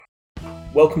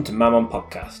Welcome to Mammon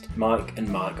Podcast, Mike and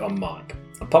Mike on Mike,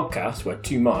 a podcast where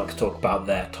two Mikes talk about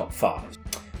their top fives.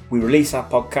 We release our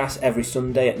podcast every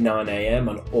Sunday at 9 a.m.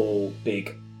 on all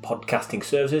big podcasting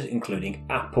services, including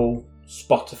Apple,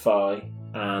 Spotify,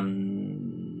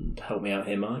 and help me out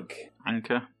here, Mike.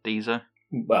 Anchor, Deezer.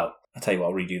 Well, I'll tell you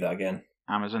what, I'll redo that again.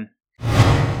 Amazon.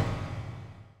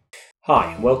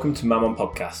 Hi, and welcome to Mammon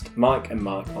Podcast, Mike and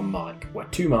Mike on Mike, where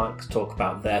two Mikes talk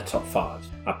about their top fives.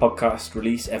 Our podcast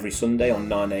release every Sunday on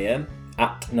 9 a.m.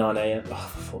 at 9 a.m.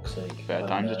 Oh, for fuck's sake. Better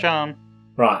times a charm.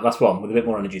 Right, last one, with a bit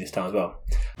more energy this time as well.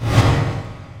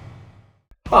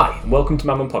 Hi, and welcome to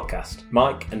Mammon Podcast,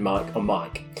 Mike and Mike on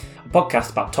Mike, a podcast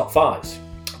about top fives.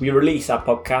 We release our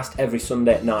podcast every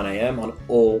Sunday at 9 a.m. on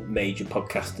all major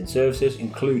podcasting services,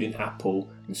 including Apple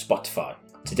and Spotify.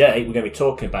 Today, we're going to be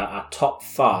talking about our top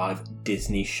 5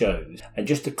 Disney shows. And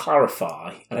just to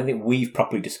clarify, I don't think we've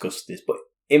properly discussed this, but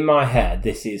in my head,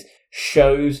 this is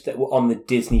shows that were on the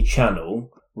Disney Channel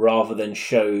rather than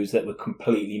shows that were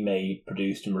completely made,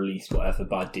 produced and released, whatever,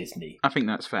 by Disney. I think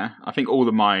that's fair. I think all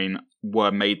of mine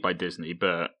were made by Disney,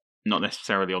 but not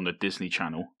necessarily on the Disney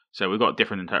Channel. So we've got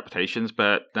different interpretations,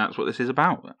 but that's what this is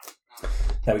about.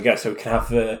 There we go. So we can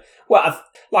have,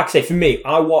 like I say, for me,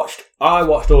 I watched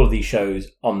all of these shows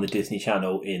on the Disney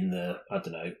Channel in the,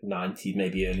 90s,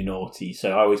 maybe early noughties.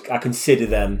 So I consider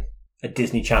them a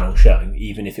Disney Channel show,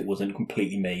 even if it wasn't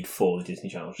completely made for the Disney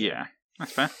Channel show. Yeah,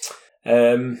 that's fair.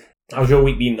 How's your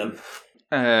week been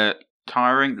then?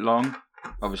 Tiring, long.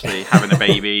 Obviously, having a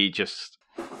baby, just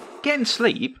getting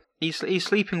sleep. He's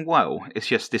sleeping well. It's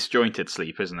just disjointed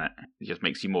sleep, isn't it? It just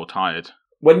makes you more tired.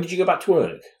 When did you go back to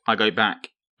work? I go back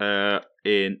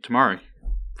in tomorrow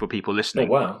for people listening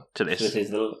to this. So this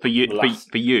is for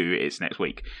you, it's next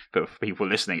week. But for people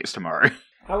listening, it's tomorrow.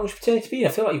 How long's paternity been? I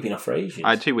feel like you've been off for ages.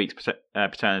 I had 2 weeks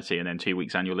paternity and then 2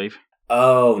 weeks annual leave.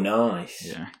 Oh, nice.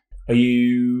 Yeah. Are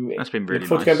you... That's been really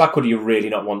nice. To go back, or do you really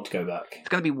not want to go back? It's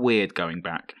going to be weird going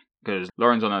back, because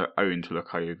Lauren's on her own to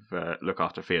look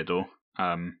after Theodore.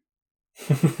 Are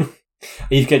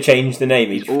you going to change the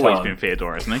name each time? He's always been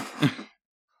Theodore, hasn't he?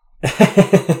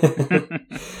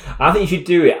 I think you should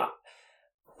do it.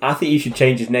 I think you should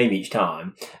change his name each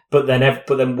time, but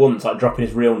then once, like dropping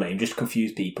his real name, just to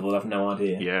confuse people. They'll have no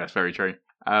idea. Yeah, it's very true.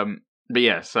 But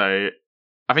yeah, so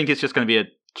I think it's just going to be a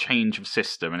change of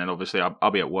system, and then obviously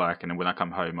I'll be at work, and then when I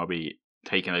come home, I'll be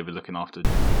taking over looking after,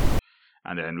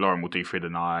 and then Lauren will do through the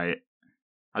night.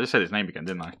 I just said his name again,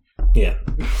 didn't I? Yeah.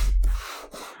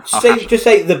 Just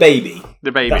say the baby.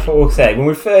 The baby. That's what we'll say. When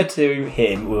we refer to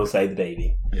him, we'll say the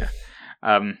baby. Yeah.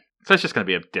 So it's just going to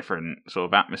be a different sort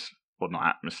of atmosphere. Well,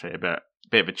 not atmosphere, but a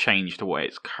bit of a change to what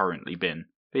it's currently been.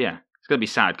 But yeah, it's going to be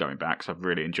sad going back, because I've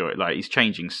really enjoyed it. Like, he's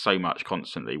changing so much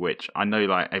constantly, which I know,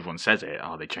 like, everyone says it.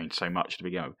 Oh, they changed so much to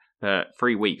begin with. But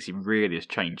 3 weeks, he really has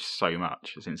changed so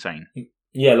much. It's insane.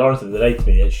 Yeah, Lauren said the other day to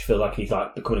me, she feels like he's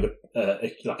like becoming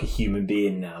like a human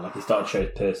being now. Like, he's starting to show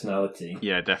his personality.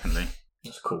 Yeah, definitely.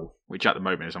 That's cool. Which at the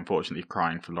moment is unfortunately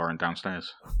crying for Lauren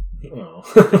downstairs. Oh.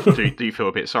 do you feel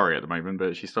a bit sorry at the moment,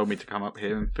 but she's told me to come up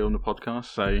here and film the podcast,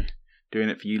 so doing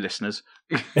it for you listeners.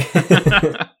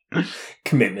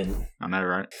 Commitment. I know,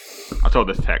 right? I told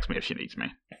her to text me if she needs me.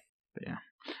 But yeah.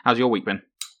 How's your week been?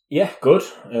 Yeah, good.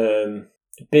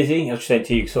 Busy, I was just saying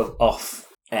to you, sort of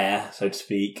off air, so to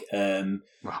speak. Well,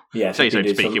 yeah, so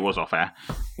to speak, it was off air.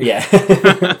 Yeah.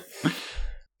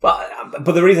 But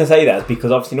the reason I say that is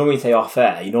because obviously normally you say off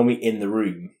air, you're normally in the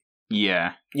room.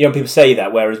 Yeah. You know, people say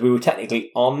that, whereas we were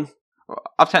technically on. Well,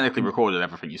 I've technically recorded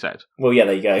everything you said. Well, yeah,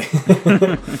 there you go.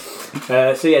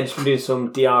 So yeah, just been doing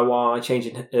some DIY,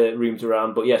 changing rooms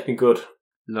around, but yeah, it's been good.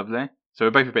 Lovely. So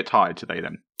we're both a bit tired today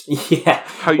then. Yeah.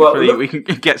 Hopefully we can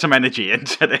get some energy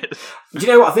into this. Do you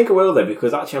know what? I think I will though,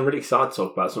 because actually I'm really excited to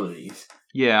talk about some of these.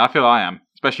 Yeah, I feel I am,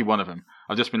 especially one of them.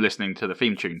 I've just been listening to the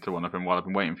theme tune to one of them while I've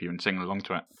been waiting for you and singing along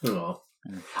to it. Oh.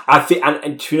 I think,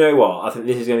 and do you know what? I think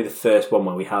this is going to be the first one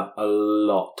where we have a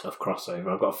lot of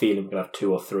crossover. I've got a feeling we're going to have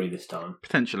 2 or 3 this time.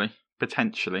 Potentially.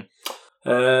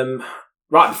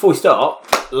 Right, before we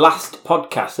start, last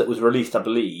podcast that was released, I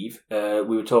believe,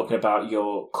 we were talking about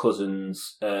your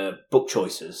cousin's book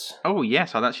choices. Oh,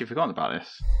 yes, I'd actually forgotten about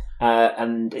this.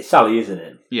 And it's Sally, isn't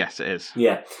it? Yes, it is.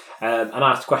 Yeah. And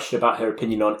I asked a question about her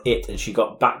opinion on it, and she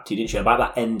got back to you, didn't she, about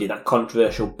that ending, that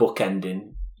controversial book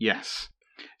ending. Yes.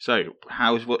 So,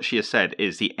 what she has said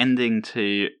is the ending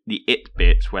to the It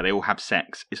bit where they all have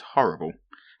sex is horrible.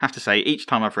 I have to say, each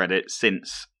time I've read it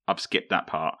since I've skipped that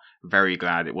part, very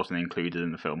glad it wasn't included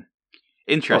in the film.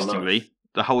 Interestingly, nice.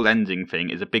 The whole ending thing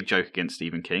is a big joke against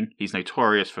Stephen King. He's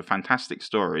notorious for fantastic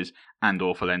stories and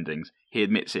awful endings. He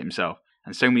admits it himself.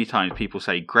 And so many times people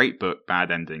say, great book, bad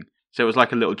ending. So it was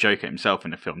like a little joke at himself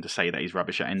in the film to say that he's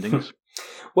rubbish at endings.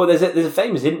 Well, there's a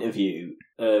famous interview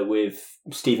with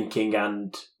Stephen King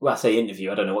and, well, I say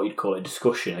interview, I don't know what you'd call it,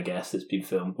 discussion, I guess, that's been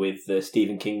filmed with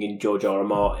Stephen King and George R. R.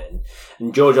 Martin.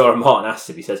 And George R. R. Martin asks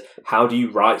him, he says, how do you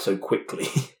write so quickly?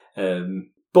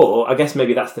 But I guess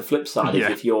maybe that's the flip side, is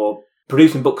if you're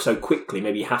producing books so quickly,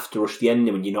 maybe you have to rush the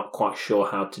ending when you're not quite sure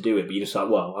how to do it, but you're just like,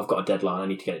 well, I've got a deadline, I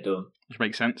need to get it done. Which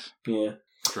makes sense. Yeah.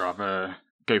 I'd rather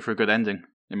go for a good ending,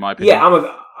 in my opinion.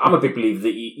 Yeah, I'm a big believer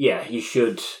that, you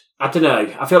should... I don't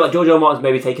know. I feel like George R. R. Martin's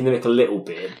maybe taking the mick a little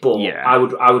bit, but I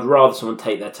would rather someone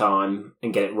take their time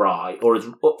and get it right.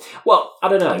 Well, I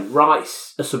don't know.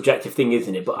 Right's a subjective thing,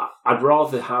 isn't it? But I'd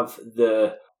rather have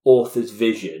the author's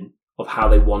vision of how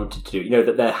they wanted to do it.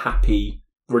 That they're happy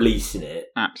releasing it.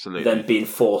 Absolutely. Than being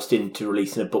forced into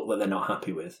releasing a book that they're not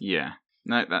happy with. Yeah.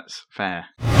 No, that's fair.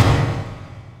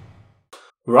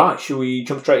 Right, shall we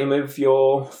jump straight in with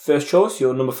your first choice,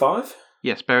 your number 5?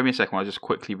 Yes, bear with me a second. I'll just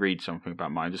quickly read something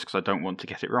about mine, just because I don't want to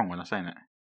get it wrong when I'm saying it.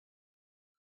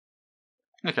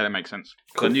 Okay, that makes sense.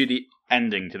 Cool. I knew the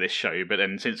ending to this show, but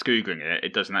then since Googling it,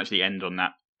 it doesn't actually end on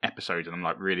that episode, and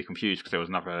I'm really confused because there was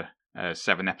another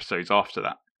 7 episodes after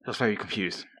that. I was very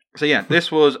confused. So yeah,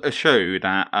 this was a show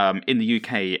that in the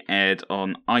UK aired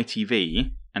on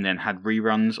ITV and then had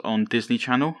reruns on Disney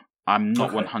Channel. I'm not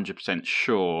 100%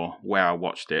 sure where I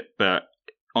watched it, but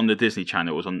on the Disney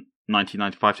Channel it was on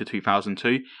 1995 to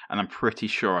 2002, and I'm pretty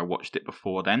sure I watched it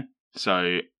before then.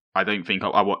 So I don't think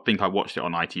I think I watched it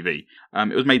on ITV.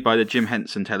 It was made by the Jim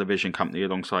Henson Television Company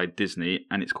alongside Disney,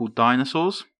 and it's called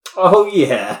Dinosaurs. Oh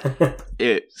yeah,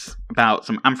 it's about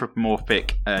some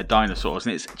anthropomorphic dinosaurs,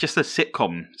 and it's just a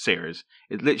sitcom series.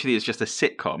 It literally is just a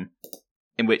sitcom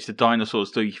in which the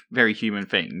dinosaurs do very human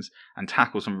things and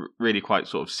tackle some really quite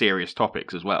sort of serious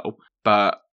topics as well,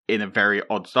 but in a very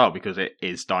odd style because it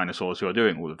is dinosaurs who are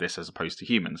doing all of this as opposed to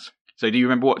humans. So do you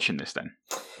remember watching this then?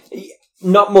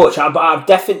 Not much, but I've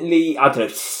definitely,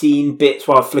 seen bits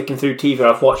while flicking through TV.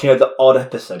 I've watched, the odd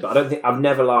episode, but I don't think I've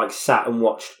never sat and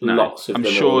watched lots of them.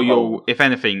 I'm sure you'll, if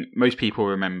anything, most people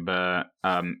remember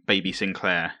Baby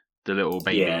Sinclair, the little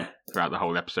baby throughout the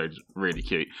whole episode. Really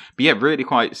cute. But yeah, really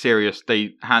quite serious.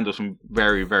 They handle some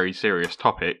very, very serious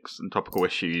topics and topical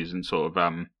issues and sort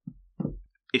of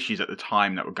issues at the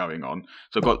time that were going on.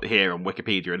 So I've got here on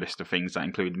Wikipedia a list of things that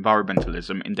include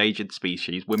environmentalism, endangered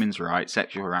species, women's rights,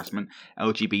 sexual harassment,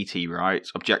 LGBT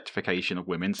rights, objectification of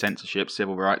women, censorship,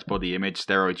 civil rights, body image,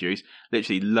 steroid use,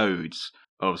 literally loads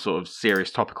of sort of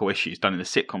serious topical issues done in a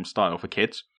sitcom style for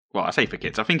kids. Well, I say for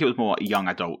kids, I think it was more young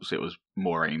adults it was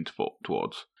more aimed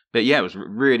towards. But yeah, it was a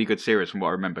really good series from what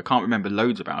I remember. Can't remember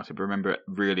loads about it, but I remember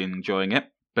really enjoying it.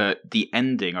 But the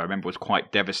ending, I remember, was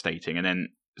quite devastating. And then,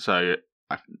 so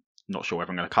I'm not sure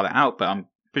whether I'm going to cut it out, but I'm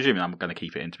presuming I'm going to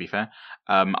keep it in, to be fair.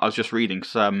 I was just reading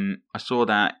some, I saw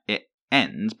that it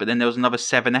ends, but then there was another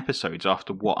 7 episodes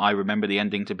after what I remember the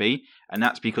ending to be. And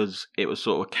that's because it was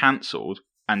sort of cancelled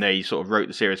and they sort of wrote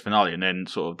the series finale and then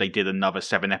sort of they did another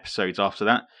 7 episodes after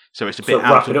that. So it's a bit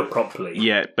wrap it up properly.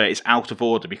 Yeah, but it's out of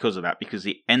order because of that, because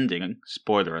the ending,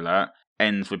 spoiler alert,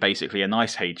 ends with basically an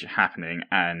ice age happening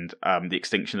and the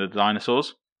extinction of the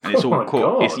dinosaurs. And it's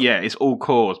all it's all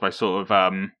caused by sort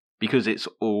of because it's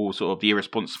all sort of the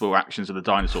irresponsible actions of the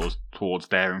dinosaurs towards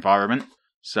their environment.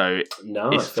 So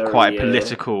it's quite a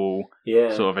political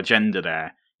sort of agenda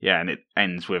there. Yeah, and it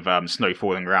ends with snow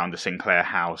falling around the Sinclair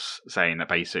house, saying that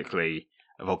basically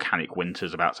a volcanic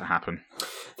winter's about to happen.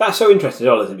 That's so interesting,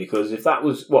 isn't it? Because if that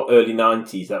was early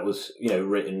 90s, that was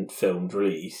written, filmed,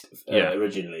 released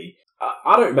originally.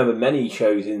 I don't remember many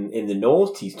shows in the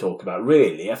noughties talk about,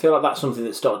 really. I feel like that's something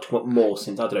that's started to come up more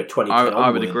since, 2010 I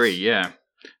would agree, yeah.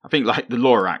 I think the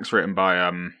Lorax written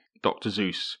by Dr.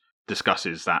 Zeus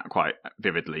discusses that quite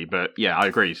vividly. But yeah, I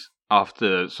agree.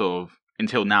 After sort of,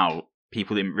 until now,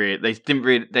 people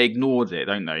they ignored it,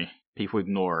 don't they? People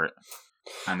ignore it.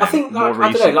 And I think more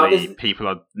recently, people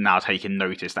are now taking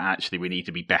notice that actually we need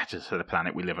to be better to the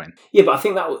planet we live in. Yeah, but I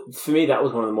think that for me that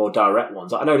was one of the more direct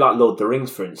ones. I know, Lord of the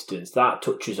Rings, for instance, that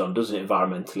touches on, doesn't it,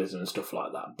 environmentalism and stuff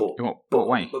like that. But what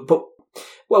way? But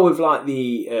with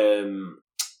the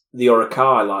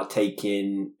Uruk-hai,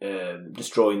 taking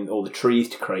destroying all the trees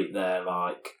to create their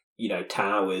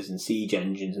towers and siege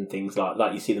engines and things like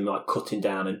that. You see them cutting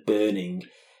down and burning.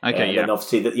 Okay, yeah. And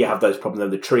obviously that you have those problems with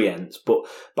the tree ends, but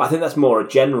I think that's more a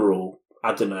general.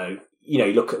 I don't know. You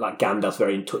look at Gandalf's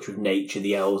very in touch with nature.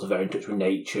 The elves are very in touch with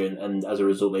nature, and as a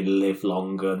result, they live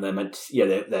longer and they're meant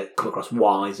to. They come across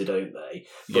wiser, don't they?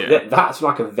 But that's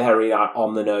a very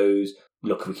on the nose.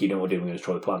 Look, we keep doing what we're doing. We're going to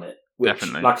destroy the planet. Which,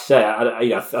 definitely. Like I say,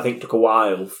 I think it took a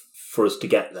while for us to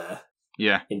get there.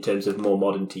 Yeah. In terms of more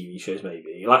modern TV shows,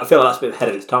 maybe. Like, I feel like that's a bit ahead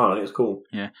of its time. I think it's cool.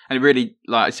 Yeah. And it really,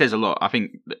 like, it says a lot. I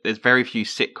think there's very few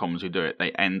sitcoms who do it.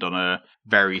 They end on a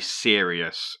very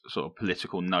serious sort of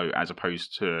political note as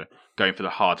opposed to going for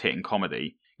the hard-hitting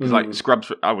comedy. Because, like,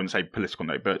 Scrubs, I wouldn't say political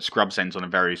note, but Scrubs ends on a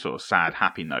very sort of sad,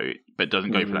 happy note, but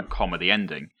doesn't go for that comedy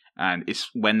ending. And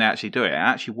it's when they actually do it, it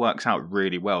actually works out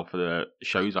really well for the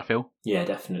shows, I feel. Yeah,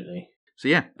 definitely. So,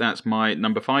 yeah, that's my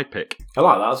number 5 pick. I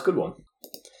like that. That's a good one.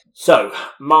 So,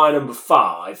 my number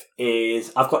 5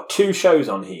 is... I've got 2 shows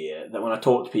on here that when I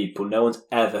talk to people, no one's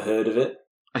ever heard of it.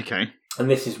 Okay.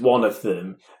 And this is one of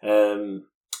them.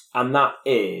 And that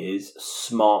is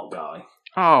Smart Guy.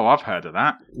 Oh, I've heard of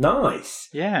that. Nice.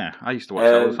 Yeah, I used to watch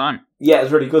that all the time. Yeah, it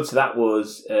was really good. So that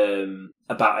was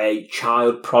about a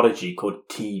child prodigy called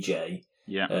TJ.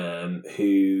 Yeah.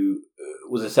 Who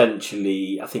was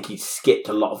essentially, I think he skipped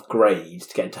a lot of grades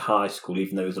to get into high school,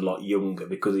 even though he was a lot younger,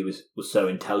 because he was so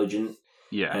intelligent.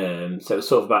 Yeah. So it was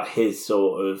sort of about his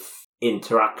sort of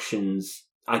interactions,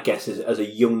 I guess, as a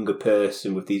younger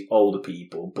person with these older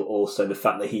people, but also the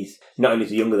fact that he's not only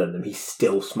younger than them, he's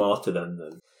still smarter than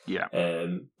them. Yeah.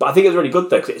 But I think it was really good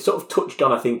though, because it sort of touched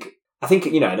on, I think,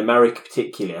 in America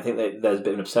particularly, I think that there's a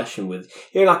bit of an obsession with,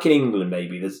 like in England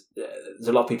maybe, there's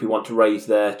a lot of people who want to raise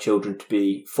their children to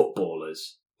be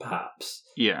footballers, perhaps.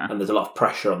 Yeah. And there's a lot of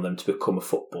pressure on them to become a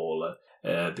footballer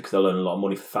because they'll earn a lot of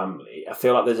money for family. I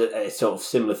feel like there's a sort of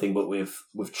similar thing, but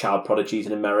with child prodigies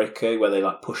in America, where they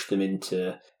like push them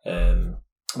into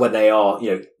when they are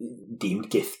deemed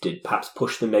gifted, perhaps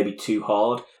push them maybe too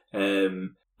hard.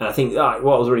 And I think what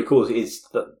was really cool is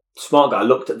that Smart Guy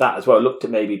looked at that as well. Looked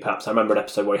at maybe perhaps, I remember an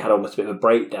episode where he had almost a bit of a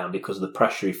breakdown because of the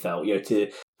pressure he felt,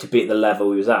 to be at the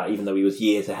level he was at, even though he was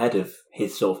years ahead of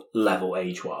his sort of level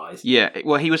age-wise. Yeah,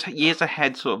 well, he was years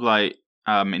ahead, sort of like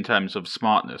in terms of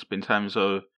smartness, but in terms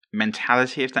of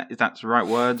mentality, if that's the right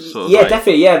word. Sort of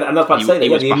definitely, yeah, and I was about to say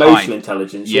that, the emotional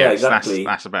intelligence. Yeah, exactly.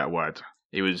 That's a better word.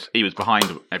 He was behind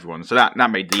everyone, so that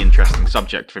made the interesting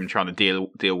subject for him trying to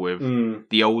deal with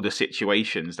the older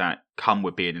situations that come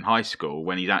with being in high school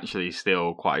when he's actually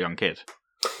still quite a young kid.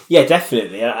 Yeah,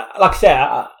 definitely. Like I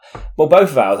said, well,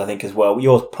 both of ours, I think, as well.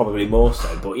 Yours probably more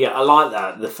so, but yeah, I like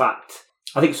that. The fact,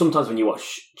 I think sometimes when you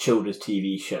watch children's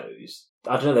TV shows,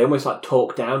 I don't know, they almost like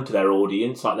talk down to their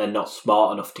audience, like they're not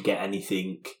smart enough to get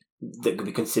anything that could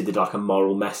be considered like a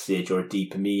moral message or a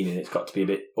deeper meaning. It's got to be a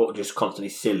bit, or just constantly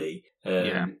silly.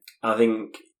 I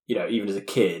think, even as a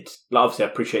kid, like obviously I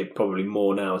appreciate probably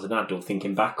more now as an adult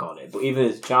thinking back on it, but even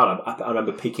as a child, I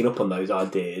remember picking up on those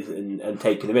ideas and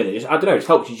taking them in. It just, I don't know, it just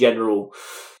helps you general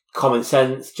common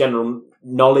sense, general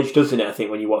knowledge, doesn't it, I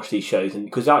think, when you watch these shows? And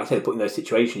because, like I said, put in those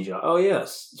situations, you're like, oh yeah,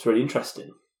 it's really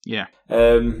interesting. Yeah.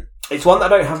 It's one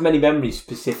that I don't have many memories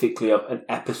specifically of an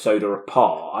episode or a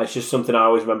part. It's just something I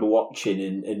always remember watching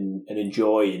and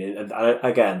enjoying. And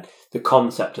again, the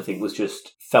concept, I think, was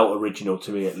just felt original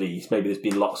to me, at least. Maybe there's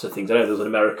been lots of things. I know there was an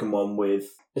American one with,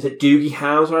 is it Doogie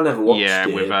Howser? I never watched it. Yeah,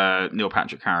 with Neil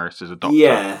Patrick Harris as a doctor.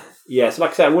 Yeah. So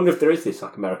like I said, I wonder if there is this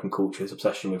like American culture, this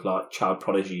obsession with like child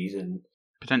prodigies and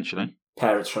potentially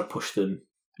parents trying to push them.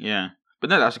 Yeah.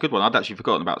 But no, that's a good one. I'd actually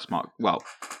forgotten about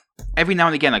every now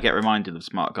and again I get reminded of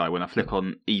Smart Guy when I flick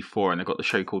on E4 and they've got the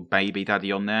show called Baby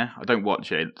Daddy on there. I don't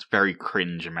watch it. It's very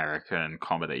cringe American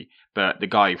comedy. But the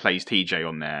guy who plays TJ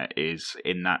on there is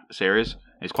in that series.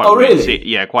 It's quite weird to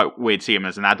see, quite weird to see him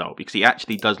as an adult because he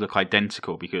actually does look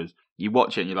identical because you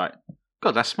watch it and you're like,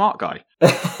 God, that's Smart Guy.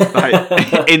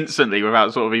 Like, instantly,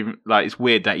 without sort of even, like, it's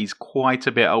weird that he's quite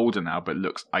a bit older now, but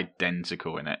looks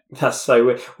identical in it. That's so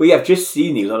weird. We have just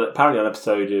seen he was apparently on an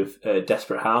episode of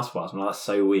Desperate Housewives, and that's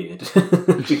so weird.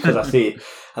 Because I think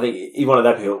he's one of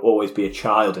them who'll always be a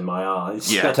child in my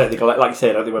eyes. Yeah. I don't think, like you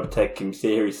said, I don't think we'll ever take him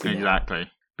seriously. Exactly.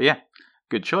 But yeah,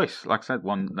 good choice. Like I said,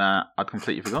 one that I'd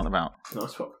completely forgotten about.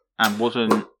 Nice one. And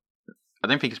I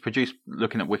don't think it's produced,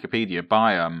 looking at Wikipedia,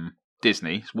 by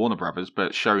Disney, it's Warner Brothers,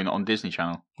 but showing it on Disney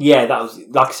Channel. Yeah, that was,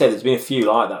 like I said, there's been a few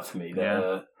like that for me.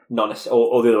 That not necessarily,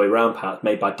 or the other way around, perhaps,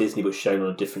 made by Disney but shown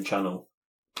on a different channel.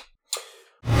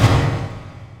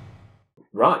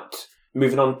 Right,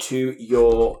 moving on to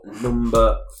your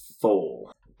number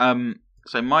 4.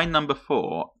 So my number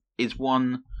 4 is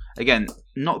one, again,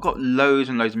 not got loads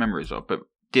and loads of memories of, but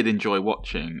did enjoy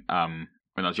watching when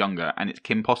I was younger, and it's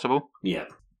Kim Possible. Yeah.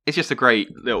 It's just a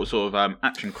great little sort of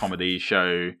action comedy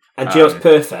show. And Jill's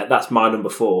perfect. That's my number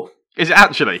 4. Is it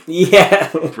actually?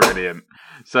 Yeah. Brilliant.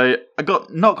 So I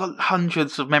not got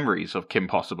hundreds of memories of Kim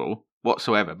Possible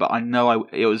whatsoever, but I know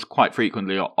it was quite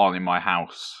frequently on in my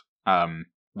house,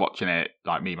 watching it,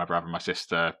 like me, my brother, my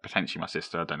sister, potentially my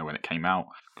sister. I don't know when it came out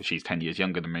because she's 10 years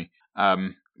younger than me.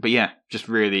 But yeah, just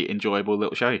really enjoyable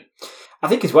little show. I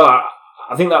think as well,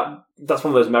 I think that's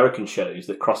one of those American shows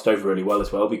that crossed over really well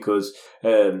as well because,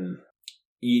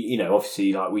 you know,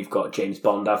 obviously, like we've got James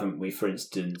Bond, haven't we? For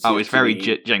instance. Oh, it's very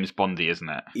James Bondy, isn't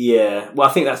it? Yeah. Well,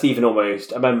 I think that's even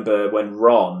almost. I remember when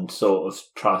Ron sort of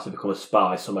tries to become a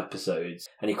spy some episodes,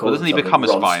 and he calls. Doesn't he become a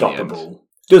spy in the end?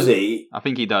 Does he? I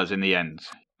think he does in the end.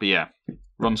 But yeah.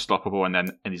 Ron Stoppable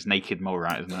and his naked mole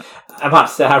rat, isn't it? I might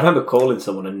say, I remember calling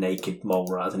someone a naked mole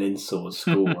rat as an insult at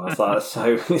school. I was like,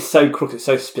 it's so crooked, it's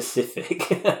so specific.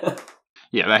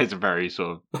 Yeah, that is a very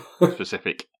sort of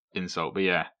specific insult. But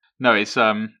yeah, no, it's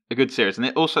a good series, and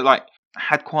it also like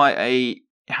had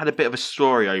a bit of a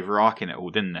story overarching it all,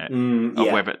 didn't it?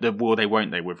 Of whether the will they won't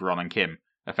they with Ron and Kim.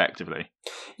 Effectively.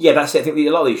 Yeah, that's it. I think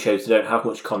a lot of these shows they don't have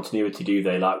much continuity, do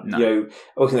they? Like, no. You know,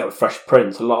 I was thinking that with Fresh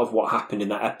Prince, a lot of what happened in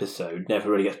that episode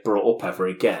never really gets brought up ever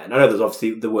again. I know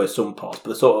there were some parts, but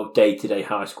the sort of day-to-day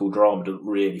high school drama doesn't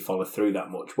really follow through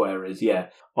that much. Whereas, yeah,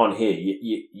 on here,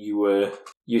 you were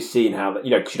seeing how that,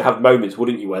 you know, because you'd have moments,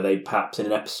 wouldn't you, where they perhaps in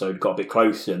an episode got a bit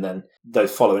closer, and then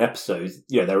those following episodes,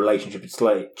 you know, their relationship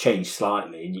had changed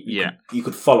slightly, and you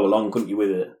could follow along, couldn't you, with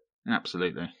it?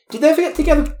 Absolutely. Did they ever get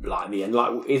together like in the end?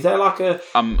 Like, is there like a?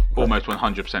 I'm almost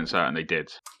 100% certain they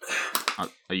did.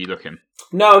 Are you looking?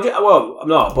 No, well, I'm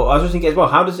not. But I was just thinking as well.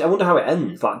 I wonder how it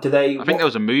ends. Like, do they? I think there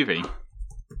was a movie.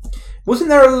 Wasn't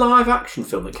there a live action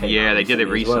film that came? Yeah, they did it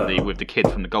recently with the kid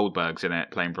from the Goldbergs in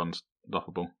it playing Ron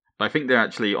Stoppable. But I think they're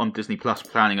actually on Disney Plus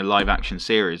planning a live action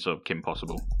series of Kim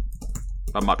Possible.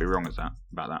 I might be wrong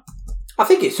about that. I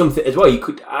think it's something as well.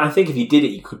 I think if you did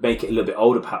it, you could make it a little bit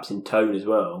older, perhaps in tone as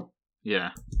well.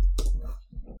 Yeah.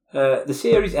 The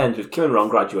series ends with Kim and Ron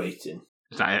graduating.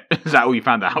 Is that it? Is that all you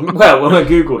found out? Well, when I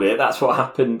googled it, that's what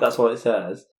happened. That's what it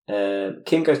says.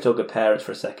 Kim goes to hug her parents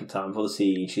for a second time for the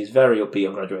scene. She's very upbeat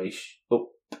on graduation.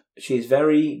 She's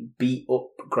very beat up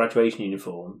graduation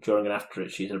uniform. During and after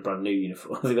it, she's in a brand new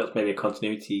uniform. I think that's maybe a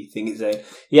continuity thing. It's saying,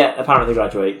 yeah, apparently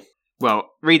graduate.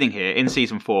 Well, reading here, in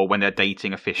season 4, when they're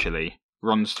dating officially,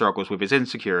 Ron struggles with his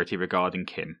insecurity regarding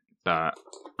Kim. But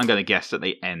I'm going to guess that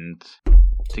they end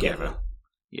together.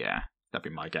 Yeah, that'd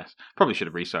be my guess. Probably should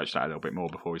have researched that a little bit more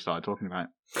before we started talking about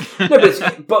it.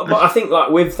 No, but I think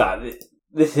like with that,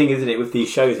 this thing, isn't it, with these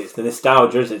shows, it's the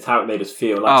nostalgia, isn't it? It's how it made us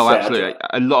feel. Like absolutely.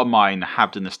 A lot of mine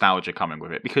have the nostalgia coming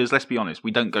with it, because let's be honest,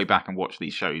 we don't go back and watch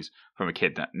these shows from a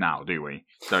kid now, do we?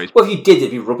 So well, if you did,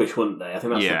 it'd be rubbish, wouldn't they? I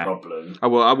think that's the problem. I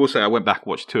will say I went back and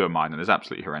watched 2 of mine, and it's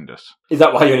absolutely horrendous. Is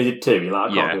that why you only did 2? You're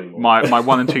like, I can't do anymore. my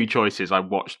 1 and 2 choices I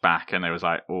watched back, and it was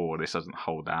like, oh, this doesn't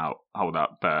hold up.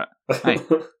 But hey,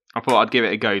 I thought I'd give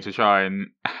it a go to try and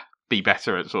be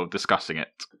better at sort of discussing it.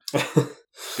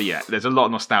 But yeah, there's a lot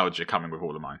of nostalgia coming with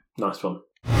all of mine. Nice one.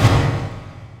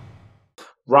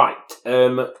 Right,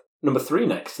 number 3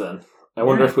 next then. I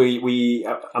wonder if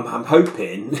I'm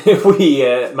hoping if we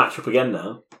match up again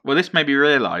now. Well, this made me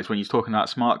realise when you're talking about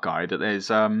Smart Guy that there's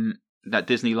that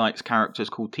Disney likes characters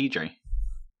called TJ.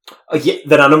 Oh, yeah,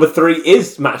 then our number 3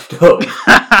 is matched up.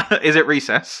 Is it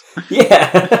Recess?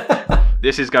 Yeah.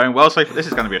 This is going well, so this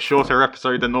is going to be a shorter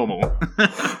episode than normal.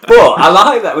 But I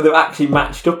like that they've actually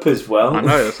matched up as well. I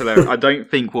know, that's hilarious. I don't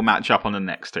think we'll match up on the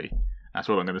next 2. That's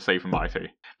what I'm going to say for my 2.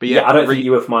 But yeah, I don't think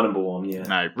you were for my number 1, yeah.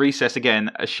 No, Recess,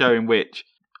 again, a show in which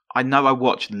I know I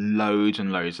watched loads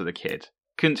and loads as a kid.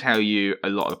 Couldn't tell you a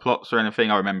lot of the plots or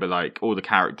anything. I remember like all the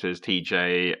characters,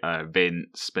 TJ,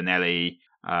 Vince, Spinelli.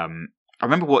 I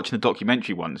remember watching a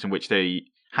documentary once in which they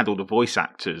had all the voice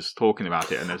actors talking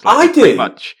about it, and there's like pretty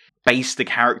much based the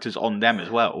characters on them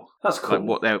as well. That's cool.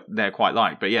 Like what they're quite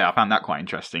like. But yeah, I found that quite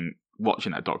interesting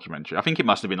watching that documentary. I think it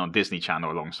must have been on Disney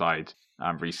Channel alongside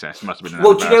Recess. It must have been.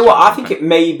 Well, do you know what? I think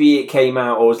it came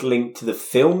out or was linked to the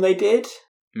film they did.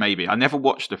 Maybe. I never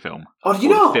watched the film. Oh, did you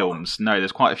not? Films. No,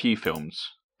 there's quite a few films,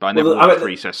 but I never watched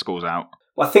Recess Schools Out.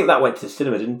 Well, I think that went to the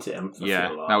cinema, didn't it?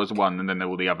 That was one, and then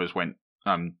all the others went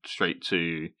straight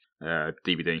to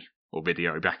DVD or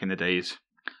video back in the days.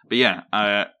 But yeah,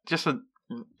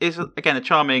 it's again a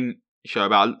charming show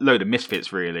about a load of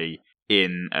misfits, really.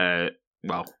 In I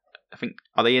think,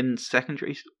 are they in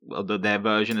secondary? Well, their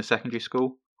version of secondary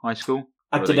school, high school.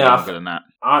 I don't know. Younger than that.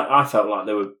 I felt like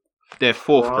they were. They're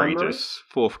fourth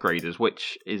graders.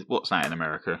 Which is what's that in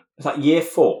America? Is that year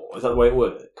 4? Is that the way it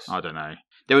works? I don't know.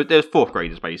 There's fourth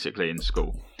graders basically in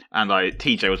school, and like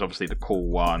TJ was obviously the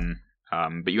cool one.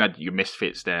 But you had your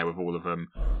misfits there with all of them.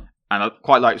 And I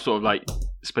quite like sort of like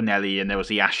Spinelli, and there was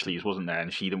the Ashleys, wasn't there?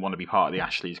 And she didn't want to be part of the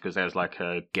Ashleys because there was like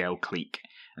a girl clique,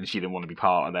 and she didn't want to be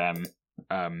part of them.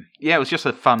 Yeah, it was just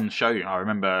a fun show. I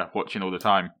remember watching all the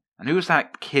time. And who was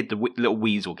that kid, the little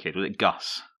weasel kid? Was it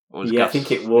Gus? Or was Gus? I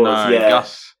think it was. No, yeah,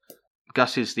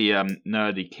 Gus is the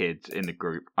nerdy kid in the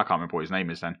group. I can't remember what his name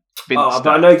is then. But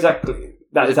I know exactly.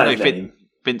 That is his name.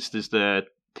 Finster's the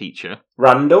teacher.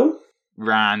 Randall,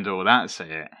 that's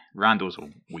it. Randall's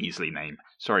a Weasley name.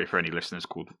 Sorry for any listeners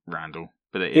called Randall,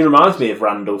 but he reminds me of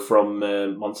Randall from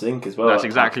Monsters Inc. as well. That's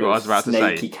exactly what I was about to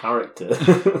say. Snaky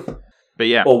character. But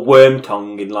yeah, or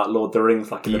Wormtongue in like Lord of the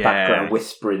Rings, like in the background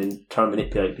whispering and trying to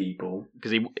manipulate people.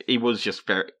 Because he was just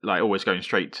very like always going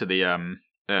straight to the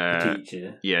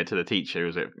teacher. Yeah, to the teacher.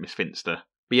 Was it Miss Finster?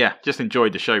 But yeah, just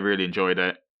enjoyed the show. Really enjoyed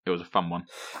it. It was a fun one.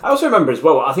 I also remember as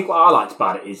well. I think what I liked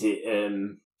about it is it.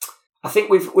 I think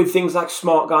with things like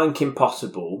Smart Guy and Kim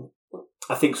Possible,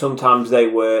 I think sometimes they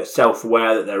were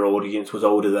self-aware that their audience was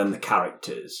older than the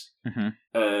characters.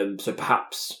 Mm-hmm. So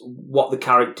perhaps what the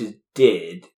characters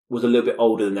did was a little bit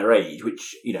older than their age,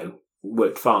 which, you know,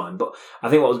 worked fine. But I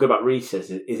think what was good about Recess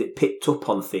is it picked up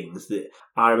on things that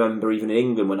I remember even in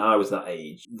England when I was that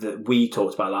age, that we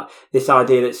talked about, like this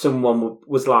idea that someone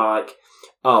was like,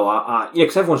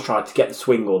 because everyone's tried to get the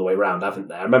swing all the way around, haven't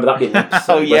they? I remember that being an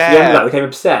episode. Oh, yeah. Where they became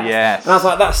obsessed. Yes. And I was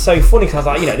like, that's so funny, because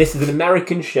I was like, this is an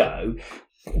American show,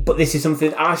 but this is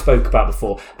something I spoke about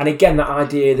before. And again, that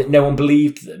idea that no one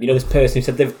believed them. This person who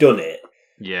said they've done it,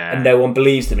 yeah, and no one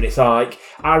believes them. And it's like,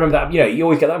 I remember that, you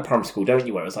always get that in primary school, don't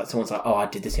you? Where it's like, someone's like, oh, I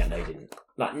did this. Yeah, no, you didn't.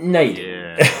 Like, no, you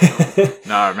didn't. Yeah.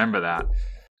 No, I remember that. I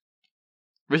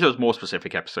wish there was more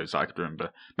specific episodes that I could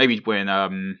remember. Maybe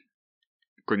when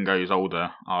Gringo's older,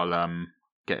 I'll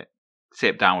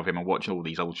sit down with him and watch all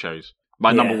these old shows.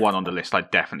 My number one on the list, I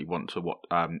definitely want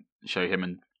to show him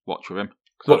and watch with him.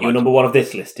 What your number one of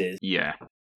this list is? Yeah.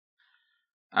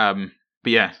 But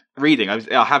yeah, reading.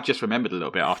 I have just remembered a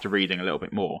little bit after reading a little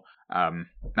bit more.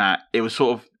 That it was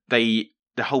sort of the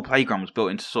whole playground was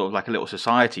built into sort of like a little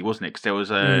society, wasn't it? Because there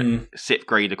was a sixth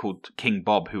grader called King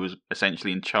Bob who was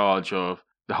essentially in charge of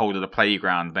the whole of the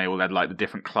playground. They all had like the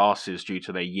different classes due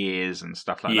to their years and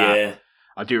stuff like that. Yeah,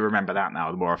 I do remember that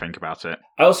now. The more I think about it,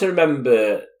 I also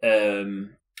remember.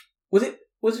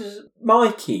 Was it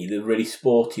Mikey, the really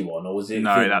sporty one, or was it?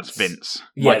 No, Vince? That's Vince.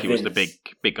 Yeah, Mikey was the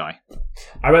big guy.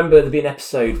 I remember there being an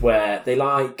episode where they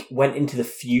went into the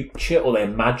future, or they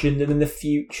imagined them in the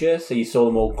future, so you saw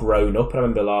them all grown up. And I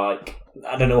remember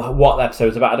I don't know what the episode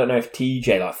was about. I don't know if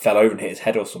TJ fell over and hit his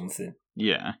head or something.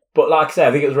 Yeah, but like I say,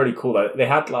 I think it was really cool though. They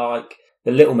had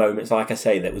the little moments, like I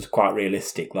say, that was quite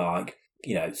realistic.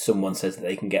 Someone says that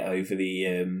they can get over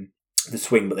the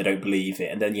swing, but they don't believe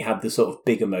it. And then you had the sort of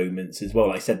bigger moments as well.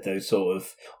 Like I said, those sort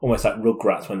of almost like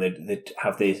Rugrats when they'd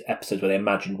have these episodes where they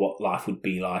imagined what life would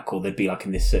be like, or they'd be like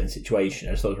in this certain situation.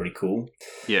 I just thought it was really cool.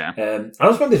 Yeah. I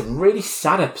also remember this really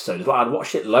sad episode as well. I'd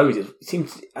watched it loads. It seemed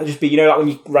to just be, like when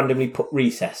you randomly put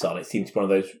Recess on, it seemed to be one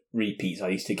of those repeats I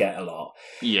used to get a lot.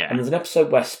 Yeah. And there's an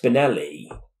episode where Spinelli,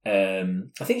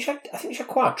 I think she had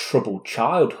quite a troubled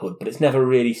childhood, but it's never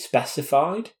really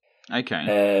specified.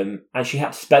 Okay. And she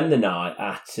had to spend the night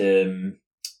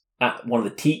at one of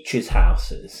the teachers'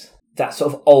 houses. That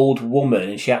sort of old woman,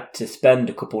 and she had to spend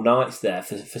a couple nights there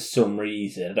for some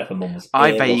reason. I don't know if her mum was ill.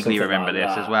 I vaguely remember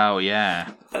this as well.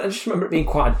 Yeah. And I just remember it being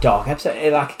quite a dark episode.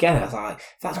 Again, I was like,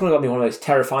 that's going to be one of those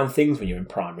terrifying things when you're in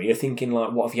primary. You're thinking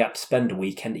what if you had to spend a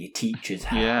weekend at your teacher's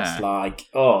house? Yeah.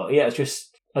 It's just,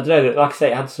 I don't know. Like I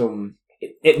say, it had some.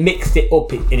 It mixed it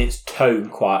up in its tone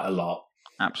quite a lot.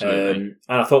 Absolutely.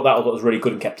 And I thought that was what was really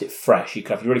good and kept it fresh. You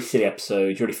could have really silly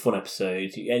episodes, really fun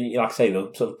episodes, and like I say,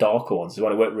 the sort of darker ones is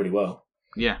when it worked really well.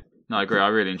 Yeah, no, I agree. I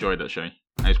really enjoyed that show.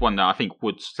 And it's one that I think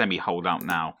would semi-hold out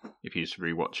now if you used to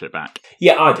rewatch it back.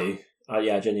 Yeah, I do.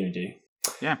 I genuinely do.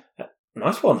 Yeah.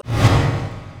 Nice one.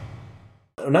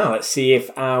 Now, let's see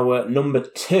if our number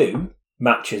 2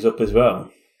 matches up as well.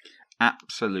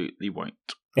 Absolutely won't.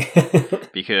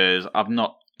 Because I've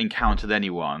not encountered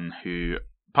anyone who,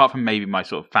 apart from maybe my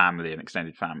sort of family and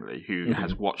extended family, who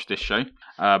has watched this show.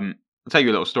 I'll tell you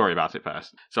a little story about it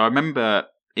first. So I remember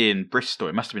in Bristol,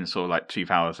 it must have been sort of like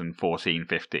 2014,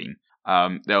 15,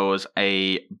 there was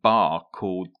a bar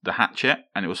called The Hatchet,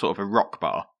 and it was sort of a rock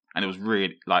bar, and it was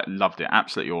really, loved it,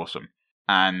 absolutely awesome.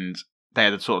 And they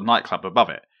had a sort of nightclub above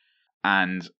it,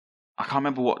 and I can't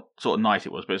remember what sort of night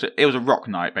it was, but it was a rock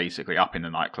night, basically, up in the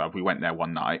nightclub. We went there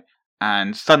one night,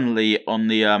 and suddenly on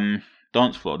the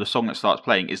dance floor, the song that starts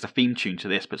playing is the theme tune to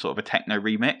this, but sort of a techno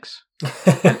remix.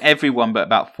 And everyone but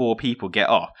about 4 people get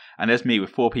off, and there's me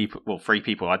with 3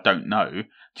 people I don't know,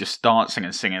 just dancing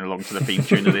and singing along to the theme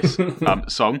tune of this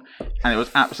song, and it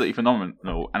was absolutely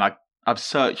phenomenal. And I've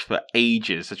searched for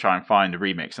ages to try and find the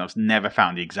remix, and I've never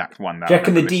found the exact one. Do you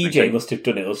reckon the DJ must have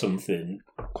done it or something?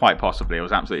 Quite possibly. It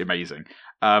was absolutely amazing.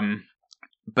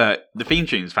 But the theme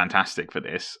tune is fantastic for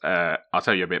this. I'll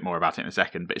tell you a bit more about it in a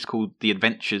second, but it's called The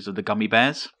Adventures of the Gummy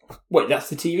Bears. Wait, that's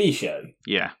the TV show?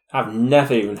 Yeah. I've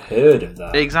never even heard of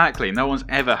that. Exactly. No one's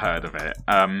ever heard of it.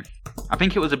 And I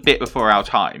think it was a bit before our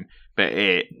time, but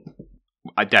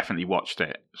I definitely watched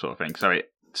it, sort of thing. So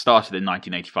it started in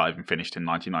 1985 and finished in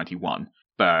 1991,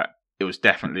 but it was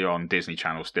definitely on Disney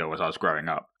Channel still as I was growing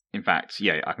up. In fact,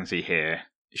 yeah, I can see here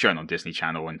shown on Disney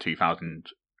Channel in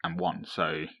 2001, so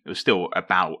it was still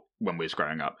about when we was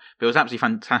growing up. But it was absolutely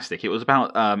fantastic. It was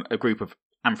about a group of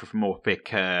anthropomorphic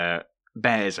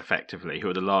bears, effectively, who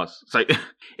are the last. So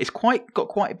it's got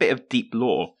quite a bit of deep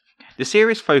lore. The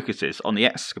series focuses on the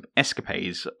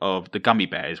escapades of the gummy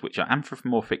bears, which are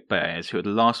anthropomorphic bears who are the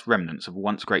last remnants of a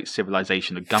once great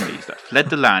civilization of gummies that fled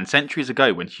the land centuries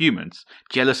ago when humans,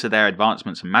 jealous of their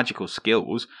advancements and magical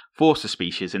skills, forced the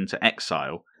species into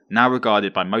exile. Now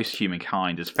regarded by most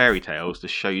humankind as fairy tales, the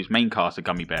show's main cast of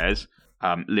gummy bears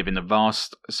live in the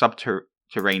vast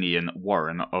subterranean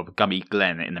warren of Gummy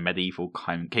Glen in the medieval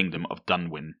kingdom of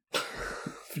Dunwyn.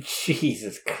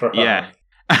 Jesus Christ. Yeah.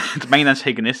 The main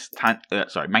antagonist of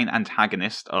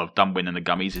Dunwyn and the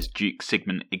Gummies is Duke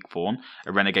Sigmund Igthorn,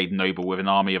 a renegade noble with an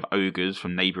army of ogres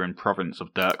from neighbouring province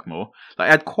of Dirkmoor. Like,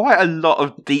 it had quite a lot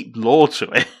of deep lore to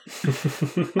it.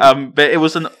 But it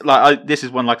wasn't this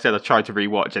is one, like I said, I tried to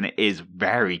rewatch, and it is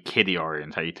very kiddie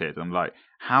orientated. I'm like,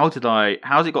 how's it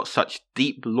got such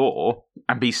deep lore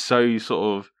and be so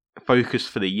sort of focused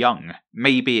for the young?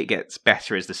 Maybe it gets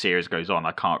better as the series goes on.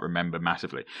 I can't remember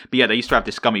massively, but yeah, they used to have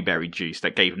this gummy berry juice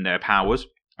that gave them their powers,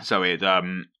 so it'd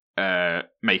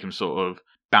make them sort of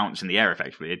bounce in the air.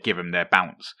 Effectively, it'd give them their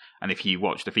bounce, and if you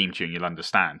watch the theme tune, you'll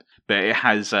understand. But it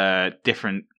has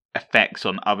different effects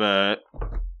on other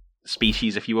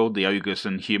species, if you will, the ogres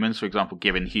and humans, for example,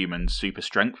 giving humans super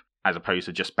strength as opposed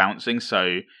to just bouncing.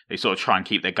 So they sort of try and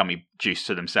keep their gummy juice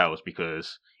to themselves,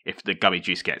 because if the gummy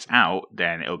juice gets out,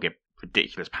 then it'll give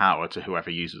ridiculous power to whoever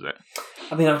uses it.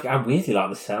 I mean, I really like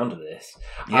the sound of this.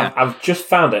 Yeah. I've just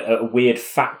found a weird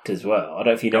fact as well. I don't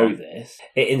know if you know this.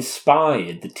 It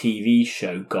inspired the TV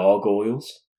show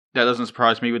Gargoyles. That doesn't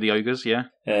surprise me with the ogres, yeah.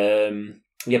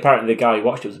 Apparently the guy who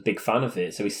watched it was a big fan of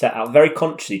it, so he set out very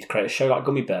consciously to create a show like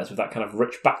Gummy Bears with that kind of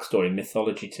rich backstory and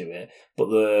mythology to it, but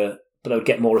they would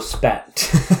get more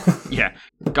respect. Yeah,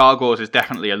 Gargoyles is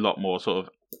definitely a lot more sort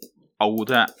of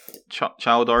older,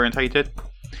 child orientated.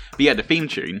 But yeah, the theme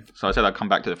tune, so I said I'd come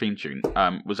back to the theme tune,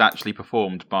 was actually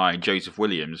performed by Joseph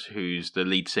Williams, who's the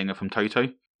lead singer from Toto,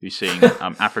 who's singing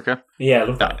Africa. Yeah, I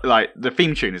love that. Like, the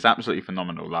theme tune is absolutely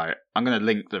phenomenal. Like, I'm going to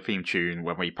link the theme tune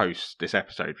when we post this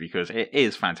episode, because it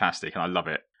is fantastic and I love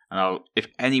it. And if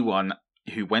anyone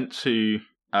who went to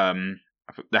the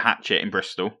Hatchet in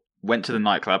Bristol, went to the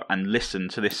nightclub and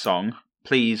listened to this song,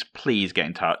 please get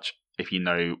in touch if you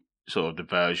know sort of the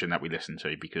version that we listened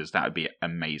to, because that would be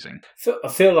amazing. I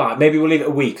feel like maybe we'll leave it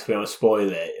a week so we don't spoil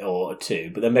it, or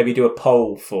two, but then maybe do a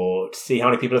poll to see how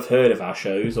many people have heard of our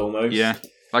shows almost. Yeah.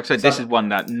 Like I said, this is one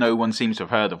that no one seems to have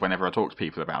heard of whenever I talk to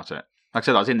people about it. Like I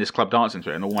said, I was in this club dancing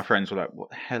to it, and all my friends were like, what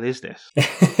the hell is this?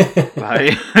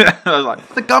 I was like,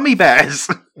 the Gummy Bears!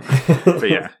 But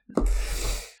yeah.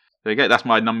 There you go, that's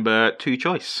my number 2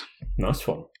 choice. Nice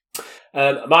one.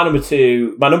 My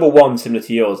number 1, similar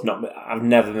to yours. I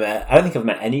don't think I've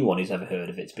met anyone who's ever heard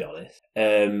of it, to be honest.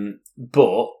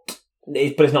 But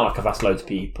it's not like I've asked loads of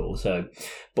people.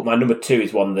 But my number 2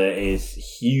 is one that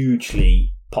is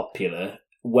hugely popular,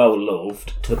 well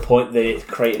loved, to the point that it's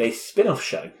created a spin-off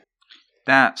show.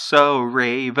 That's So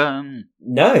Raven.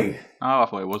 No. Oh, I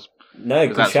thought it was. No,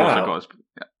 good shout.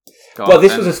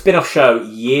 This was a spin-off show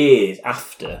years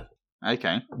after.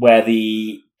 Okay. Where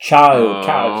the child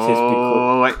characters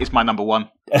become... It's my number 1.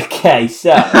 Okay,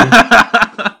 so...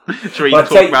 Shall we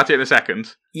talk about it in a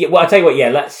second? Yeah, well, I'll tell you what,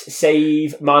 let's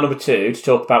save my number 2 to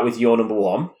talk about with your number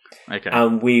 1. Okay.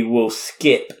 And we will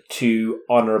skip to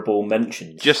honourable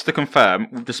mentions. Just to confirm,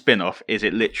 with the spin-off, is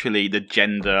it literally the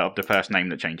gender of the first name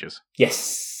that changes?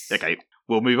 Yes. Okay,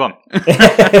 we'll move on.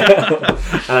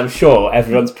 And I'm sure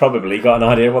everyone's probably got an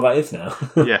idea of what that is now.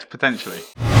 Yes, potentially.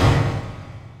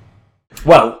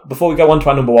 Well, before we go on to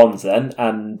our number 1s then,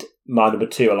 and my number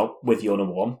 2 along with your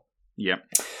number 1. Yep.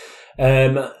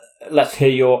 Let's hear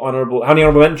your honourable... How many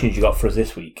honourable mentions you got for us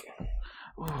this week?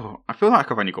 Oh, I feel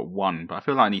like I've only got 1, but I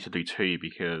feel like I need to do 2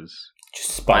 because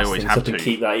just spice I always have to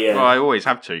keep that. Yeah. Well, I always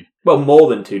have to. Well, more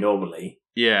than 2 normally.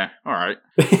 Yeah. All right.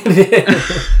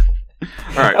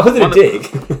 All right. I wasn't a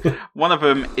dig. One of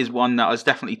them is one that I was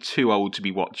definitely too old to be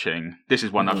watching. This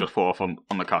is one I've just thought of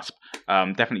on the cusp.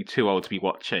 Definitely too old to be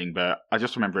watching, but I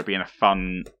just remember it being a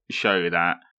fun show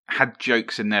that had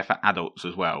jokes in there for adults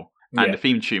as well. And the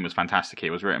theme tune was fantastic.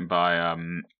 It was written by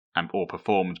or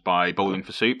performed by Bowling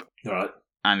for Soup. All right.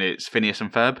 And it's Phineas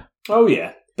and Ferb. Oh,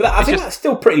 yeah. But I think that's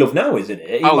still pretty loved now, isn't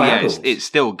it? It's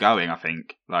still going, I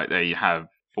think. Like, they have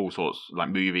all sorts, like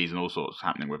movies and all sorts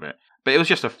happening with it. But it was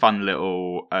just a fun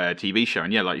little TV show.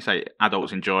 And yeah, like you say,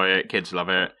 adults enjoy it, kids love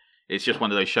it. It's just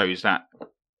one of those shows that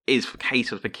is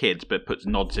catered for kids, but puts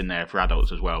nods in there for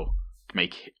adults as well to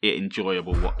make it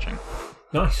enjoyable watching.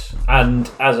 Nice. And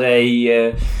as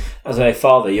a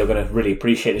father, you're going to really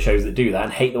appreciate the shows that do that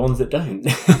and hate the ones that don't.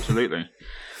 Absolutely.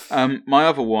 My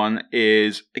other one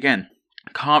is, again,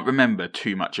 I can't remember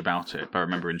too much about it, but I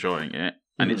remember enjoying it.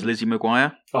 And it's Lizzie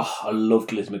McGuire. Oh, I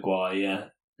loved Liz McGuire, yeah.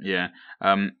 Yeah.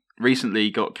 Recently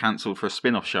got cancelled for a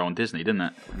spin-off show on Disney, didn't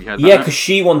it? Have you heard Yeah, because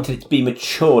she wanted it to be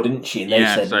mature, didn't she? And they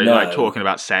said so no. like talking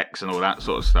about sex and all that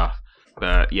sort of stuff.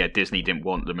 But yeah, Disney didn't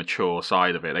want the mature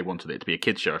side of it. They wanted it to be a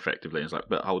kids show, effectively. It's like,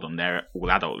 but hold on, they're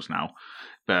all adults now.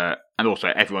 And also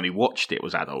everyone who watched it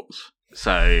was adults.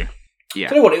 So yeah.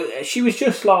 You know what? She was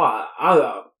just like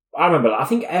I remember. I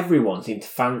think everyone seemed to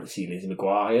fancy Lizzie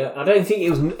McGuire. I don't think it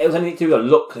was anything to do with her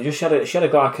look. She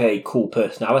had like a cool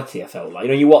personality. I felt like,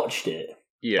 you watched it.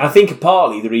 Yeah. I think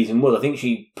partly the reason was I think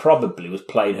she probably was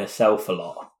playing herself a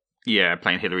lot. Yeah,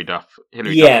 playing Hilary Duff. Duff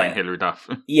playing Hilary Duff.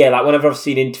 Yeah, like whenever I've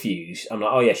seen interviews, I'm like,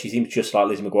 oh yeah, she seems just like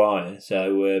Lizzie McGuire.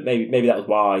 So maybe that was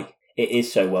why it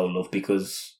is so well loved,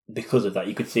 because of that.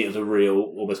 You could see it was a real,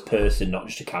 almost person, not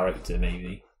just a character,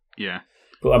 maybe. Yeah.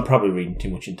 But I'm probably reading too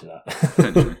much into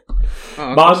that.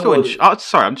 I'm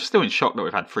just still in shock that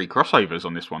we've had 3 crossovers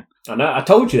on this one. I know. I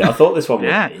told you that. I thought this one would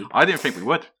be. I didn't think we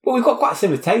would. Well, we've got quite a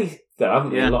similar taste, though,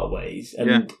 haven't we, in a lot of ways?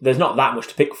 And there's not that much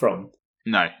to pick from.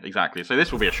 No, exactly. So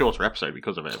this will be a shorter episode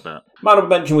because of it. But my honourable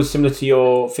mention was similar to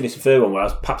your Phineas and Ferb one, where I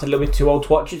was perhaps a little bit too old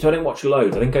to watch it, so I didn't watch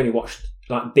loads. I think I only watched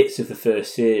like bits of the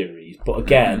first series. But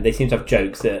again, they seem to have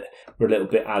jokes that were a little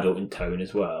bit adult in tone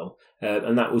as well.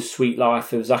 And that was Sweet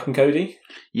Life of Zack and Cody.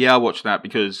 Yeah, I watched that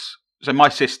because my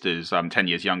sister's 10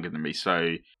 years younger than me,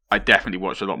 so I definitely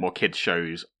watched a lot more kids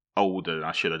shows older than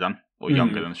I should have done, or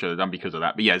younger than I should have done because of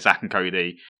that. But yeah, Zack and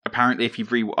Cody. Apparently, if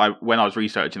you've when I was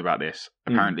researching about this,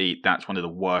 apparently that's one of the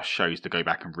worst shows to go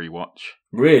back and rewatch.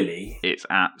 Really? It's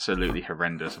absolutely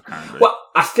horrendous. Apparently. Well,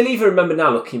 I still even remember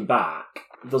now looking back.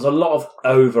 There's a lot of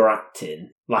overacting,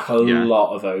 lot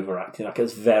of overacting. Like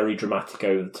it's very dramatic,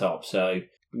 over the top. So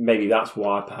maybe that's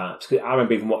why, perhaps. Cause I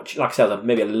remember even watching. Like I said, I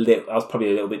was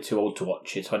probably a little bit too old to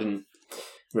watch it, so I didn't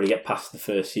really get past the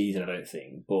first season, I don't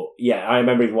think. But yeah, I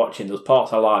remember even watching. There was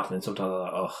parts I liked, and then sometimes I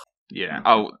was like, oh. Yeah.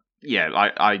 Oh, yeah.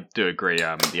 I do agree.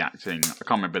 The acting. I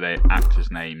can't remember the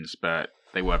actors' names, but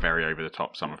they were very over the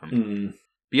top. Some of them.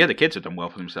 But yeah, the kids have done well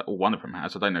for themselves. Or one of them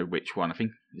has. I don't know which one. I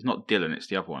think it's not Dylan. It's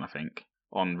the other one. I think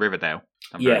on Riverdale.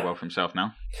 Done very well for himself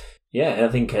now. Yeah, I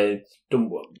think done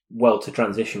well to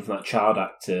transition from that child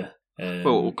actor.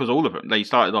 Well, because all of them, they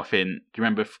started off in. Do you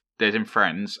remember? There's in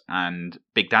Friends and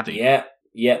Big Daddy.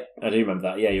 Yeah, I do remember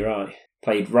that. Yeah, you're right.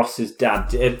 Played Ross's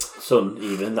son,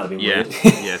 even. That'd be weird.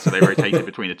 Yeah, so they rotated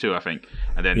between the two, I think.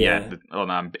 And then,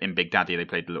 in Big Daddy, they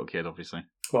played the little kid, obviously.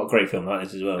 What a great film that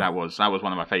is as well. That was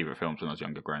one of my favourite films when I was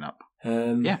younger, growing up.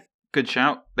 Yeah, good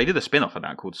shout. They did a spin-off of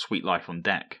that called Sweet Life on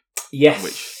Deck. Yes.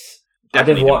 Which I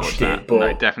never watched it, but...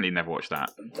 No, definitely never watched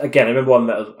that. Again, I remember one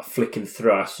that I was flicking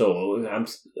through, I saw. They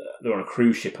were on a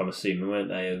cruise ship, I'm assuming, weren't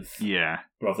they?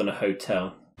 Rather than a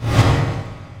hotel.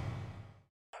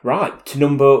 Right, to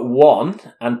number 1,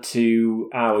 and to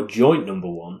our joint number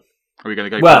 1. Are we going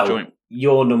to go for the joint?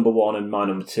 Your number 1 and my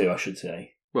number 2, I should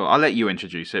say. Well, I'll let you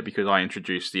introduce it, because I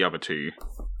introduced the other two.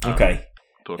 Okay.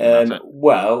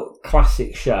 Well,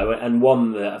 classic show, and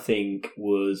one that I think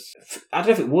was... I don't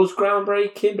know if it was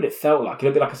groundbreaking, but it felt like... A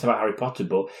little bit like I said about Harry Potter,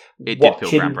 but... It did feel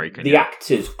groundbreaking, the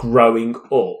actors growing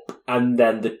up, and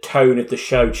then the tone of the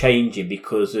show changing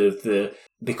because they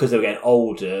were getting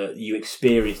older, you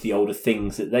experienced the older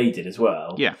things that they did as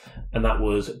well. Yeah. And that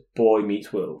was Boy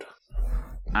Meets World.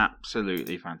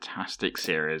 Absolutely fantastic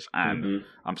series, and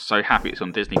I'm so happy it's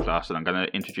on Disney Plus, and I'm going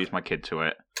to introduce my kid to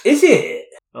it. Is it?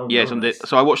 Oh, yeah, nice.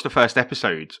 So I watched the first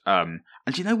episode, and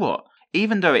you know what?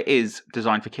 Even though it is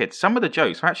designed for kids, some of the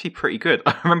jokes are actually pretty good.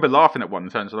 I remember laughing at one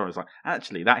and turning to the other. I was like,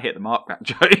 actually, that hit the mark, that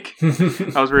joke.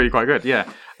 That was really quite good,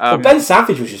 yeah. Ben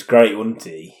Savage was just great, wasn't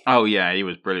he? Oh, yeah, he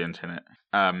was brilliant in it.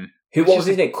 What was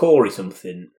his name? Corey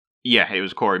something? Yeah, it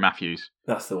was Corey Matthews.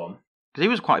 That's the one. Because he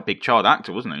was quite a big child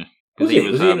actor, wasn't he?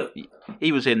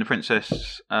 He was in The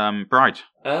Princess Bride.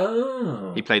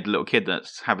 Oh. He played the little kid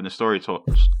that's having a story told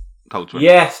to him.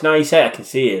 Yes, now you say it, I can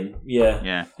see him. Yeah.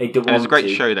 Yeah. And there's a great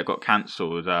show that got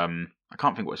cancelled. I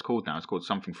can't think what it's called now. It's called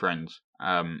Something Friends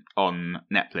on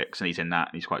Netflix, and he's in that,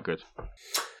 and he's quite good.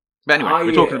 But anyway,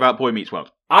 we're talking about Boy Meets World.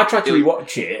 I tried to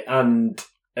rewatch it, and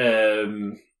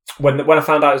when I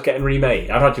found out it was getting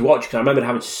remade, I tried to watch it because I remember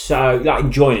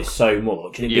enjoying it so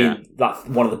much, and it being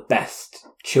one of the best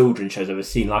children's shows I've ever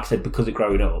seen. Like I said, because of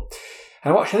growing up,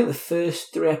 I watched I think the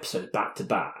first 3 episodes back to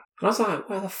back, And I was like,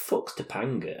 where the fuck's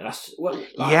Topanga?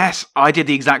 Yes, I did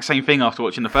the exact same thing after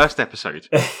watching the first episode.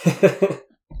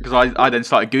 Because I then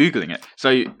started Googling it.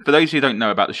 So, for those who don't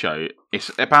know about the show, it's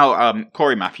about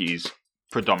Corey Matthews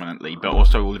predominantly, but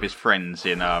also all of his friends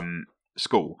in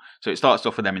school. So it starts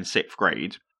off with them in 6th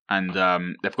grade, and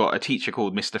they've got a teacher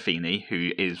called Mr. Feeney, who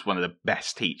is one of the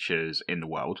best teachers in the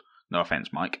world. No offense,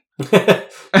 Mike.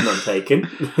 None taken.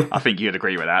 I think you'd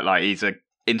agree with that. Like,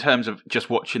 in terms of just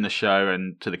watching the show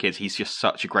and to the kids, he's just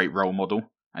such a great role model.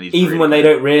 And he's even when they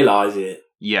don't realise it.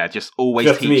 Yeah, just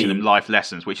always teaching them life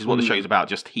lessons, which is what the show's about,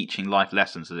 just teaching life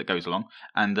lessons as it goes along.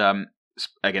 And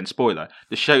again, spoiler,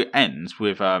 the show ends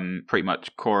with pretty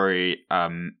much Corey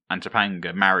and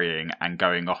Topanga marrying and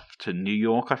going off to New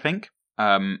York, I think.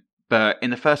 But in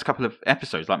the first couple of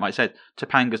episodes, like Mike said,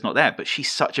 Topanga's not there, but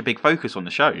she's such a big focus on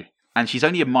the show. And she's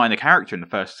only a minor character in the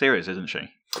first series, isn't she?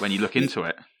 When you look into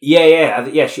it.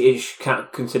 Yeah. She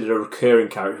can't consider a recurring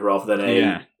character rather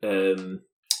than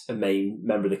a main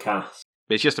member of the cast.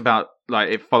 It's just about, like,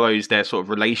 it follows their sort of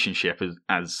relationship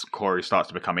as Corey starts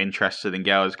to become interested in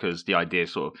girls, because the idea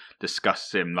sort of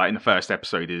discusses him. Like, in the first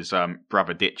episode, his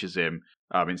brother ditches him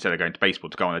instead of going to baseball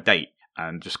to go on a date,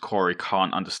 and just Corey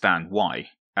can't understand why.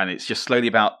 And it's just slowly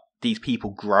about these people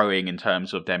growing in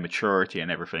terms of their maturity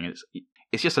and everything.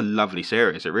 It's just a lovely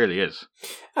series. It really is.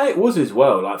 And it was as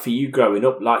well, like, for you growing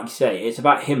up, like you say, it's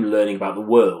about him learning about the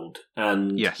world.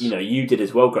 And, yes. You did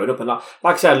as well growing up. And like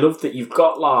I say, I love that you've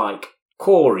got, like,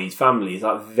 Corey's family is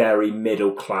like very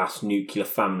middle class nuclear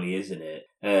family, isn't it?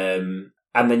 And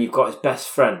then you've got his best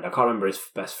friend. I can't remember his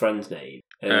best friend's name.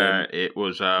 It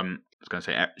was I was going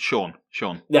to say Sean.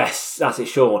 Yes, that's it,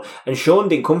 Sean. And Sean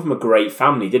didn't come from a great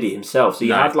family, did he himself? So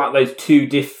you had like those two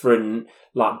different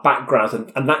like backgrounds,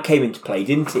 and that came into play,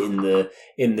 didn't it,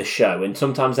 in the show? And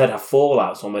sometimes they'd have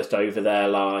fallouts almost over there,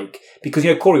 like because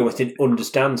Corey almost didn't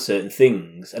understand certain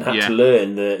things and had to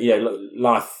learn that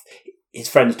life. His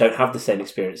friends don't have the same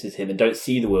experience as him and don't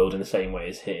see the world in the same way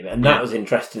as him. And that was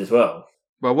interesting as well.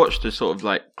 Well, I watched a sort of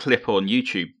like clip on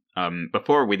YouTube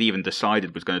before we'd even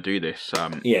decided was going to do this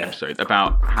episode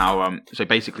about how, so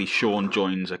basically Sean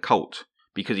joins a cult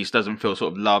because he doesn't feel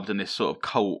sort of loved, and this sort of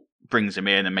cult brings him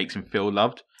in and makes him feel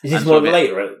loved. Is this more of a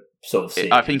later sort of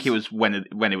series? I think it was when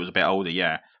it was a bit older,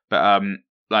 yeah. But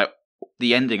like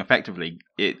the ending, effectively,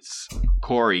 it's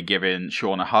Corey giving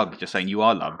Sean a hug, just saying, "You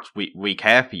are loved. We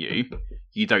care for you.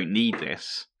 You don't need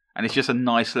this." And it's just a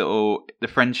nice little. The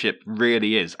friendship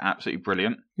really is absolutely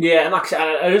brilliant. Yeah, and like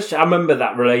I said, I remember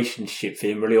that relationship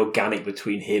feeling really organic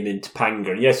between him and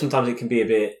Topanga. And sometimes it can be a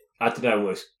bit, I don't know,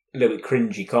 almost a little bit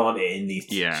cringy, can't it, in these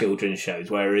children's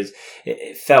shows? Whereas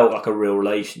it felt like a real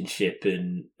relationship,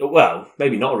 and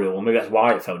maybe not a real one. Maybe that's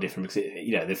why it felt different, because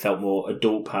they felt more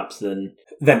adult perhaps than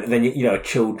a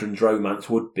children's romance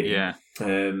would be. Yeah.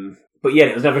 But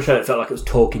it was never a show that felt like it was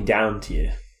talking down to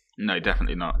you. No,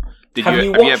 definitely not. Have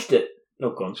you watched it?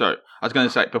 Oh, go on. Sorry, I was going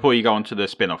to say, before you go on to the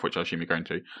spin-off, which I assume you're going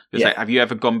to, say, have you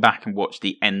ever gone back and watched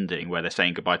the ending where they're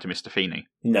saying goodbye to Mr. Feeney?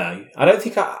 No, I don't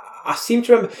think I seem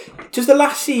to remember. Just the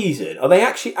last season, are they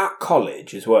actually at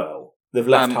college as well? They've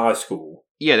left high school.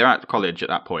 Yeah, they're at college at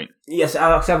that point. Yes,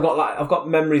 I've got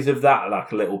memories of that,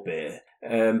 like a little bit.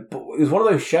 But it was one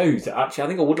of those shows that actually I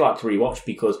think I would like to rewatch,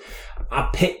 because I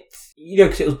picked,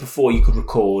 because it was before you could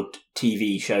record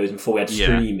TV shows and before we had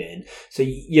streaming. So,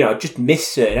 I just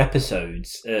missed certain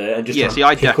episodes and just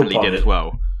I definitely did as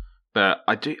well. But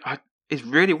it's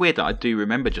really weird that I do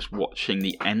remember just watching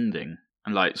the ending,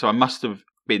 and so I must have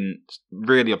been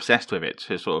really obsessed with it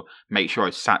to sort of make sure I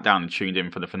sat down and tuned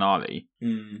in for the finale.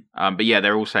 But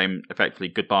they're all saying effectively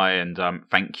goodbye and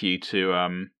thank you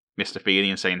to Mr.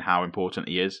 Feeney, and saying how important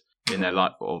he is in their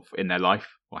life,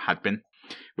 or had been,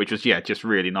 which was just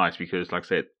really nice, because like I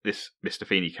said, this Mr.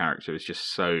 Feeney character is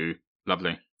just so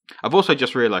lovely. I've also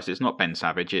just realised it's not Ben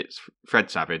Savage, it's Fred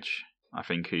Savage, I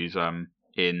think, who's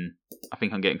in. I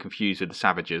think I'm getting confused with the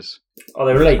Savages. Are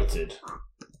they related?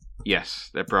 Yes,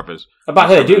 they're brothers. But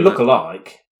they do look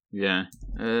alike. Yeah,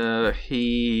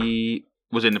 he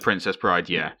was in The Princess Bride.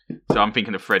 Yeah, so I'm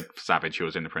thinking of Fred Savage, who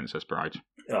was in The Princess Bride.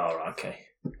 Oh, right, okay.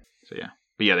 So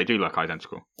but they do look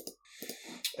identical.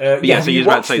 So you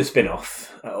watched the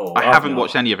spin-off at all? I haven't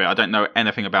watched any of it. I don't know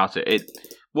anything about it.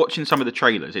 Watching some of the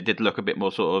trailers, it did look a bit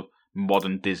more sort of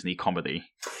modern Disney comedy.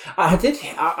 I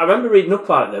remember reading up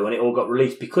about it though when it all got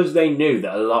released, because they knew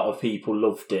that a lot of people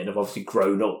loved it and have obviously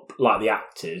grown up, like the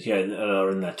actors, and are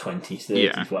in their 20s,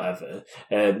 30s, whatever.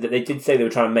 That they did say they were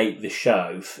trying to make the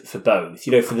show for both,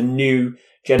 for the new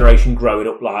generation growing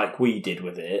up like we did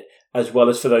with it, as well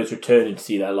as for those returning to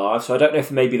see their lives. So I don't know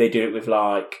if maybe they do it with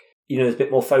there's a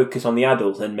bit more focus on the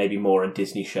adults than maybe more a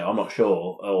Disney show. I'm not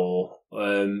sure,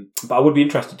 but I would be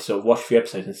interested to sort of watch a few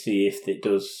episodes and see if it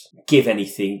does give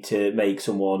anything to make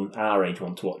someone our age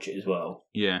want to watch it as well.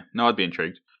 Yeah, no, I'd be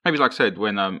intrigued. Maybe like I said,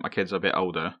 when my kids are a bit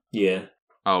older, yeah,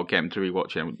 I'll get them to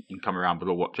rewatch it and come around, but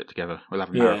we'll watch it together. We'll have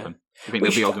a Yeah. marathon. I think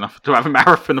they'll be old enough to have a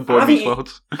marathon of Boy Meets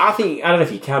World. I don't know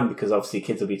if you can, because obviously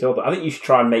kids will be told, but I think you should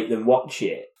try and make them watch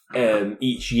it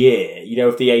each year,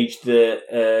 if the age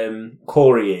that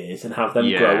Corey is, and have them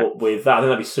grow up with that. I think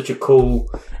that'd be such a cool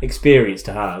experience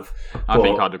to have. I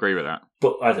think I'd agree with that.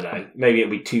 But I don't know, maybe it'll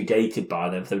be too dated by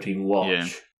them for them to even watch. Yeah.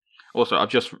 Also, I've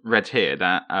just read here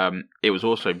that it was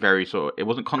also very it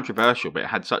wasn't controversial, but it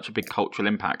had such a big cultural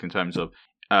impact in terms of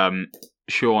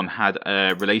Sean had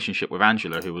a relationship with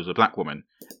Angela, who was a black woman,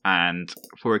 and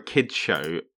for a kids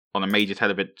show on a major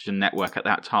television network at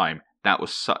that time, that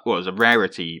was it was a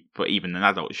rarity for even an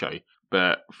adult show,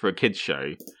 but for a kids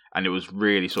show, and it was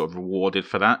really sort of rewarded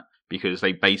for that, because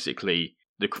they basically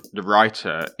the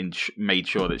writer made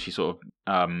sure that she sort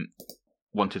of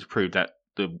wanted to prove that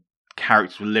the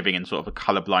characters were living in sort of a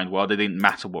colourblind world. It didn't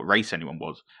matter what race anyone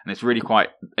was, and it's really quite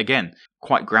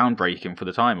groundbreaking for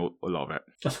the time. A lot of it.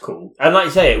 That's cool, and like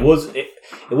you say, it was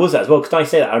that as well. Because I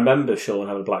say that I remember Sean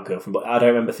having a black girlfriend, but I don't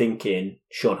remember thinking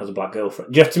Sean has a black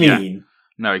girlfriend. Do you know what I mean? Yeah.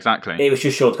 No, exactly. It was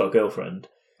just Sean's got a girlfriend.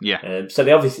 Yeah. So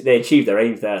they achieved their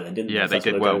aims there, then, didn't they? Yeah, they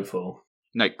did well.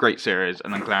 No, great series,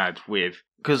 and I'm glad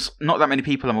because not that many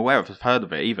people I'm aware of have heard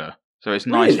of it either. So it's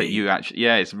nice that you actually.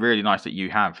 Yeah, it's really nice that you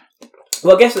have.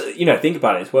 Well, I guess, think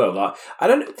about it as well. Like, I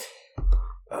don't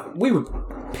know. We were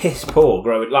piss poor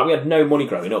growing. Like, we had no money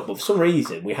growing up, but for some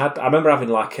reason I remember having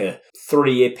like a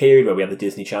 3-year period where we had the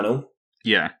Disney Channel.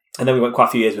 Yeah. And then we went quite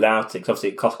a few years without it, because obviously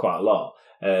it cost quite a lot.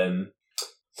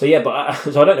 So yeah,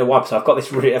 so I don't know why. So I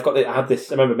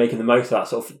remember making the most of that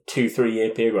sort of 2-3 year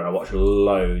period where I watched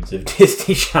loads of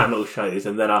Disney Channel shows,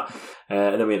 and then we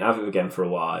didn't have it again for a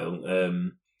while.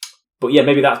 But yeah,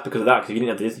 maybe that's because of that. Because if you didn't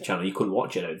have the Disney Channel, you couldn't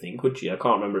watch it. I don't think, could you? I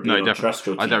can't remember it being on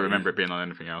terrestrial TV. I don't remember it being on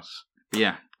anything else. But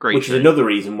yeah, great. Which is another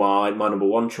reason why my number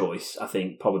one choice, I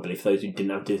think, probably for those who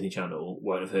didn't have Disney Channel,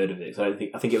 won't have heard of it. So I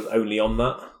think it was only on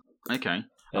that. Okay,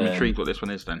 I'm intrigued what this one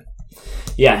is then.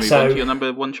 Yeah, move on to your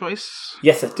number one choice?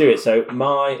 Yes, let's do it. So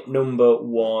my number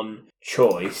one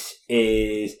choice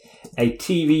is a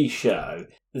TV show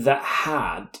that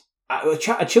had a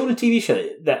children's TV show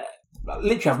that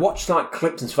literally I've watched like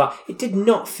clips and stuff. It did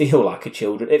not feel like a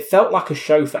children. It felt like a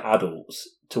show for adults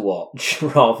to watch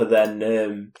rather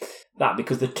than that,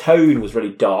 because the tone was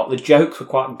really dark. The jokes were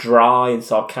quite dry and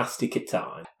sarcastic at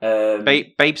times.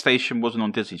 Babe Station wasn't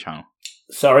on Disney Channel.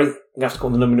 Sorry, I'm going to have to call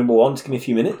the number one. Just give me a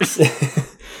few minutes.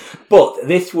 But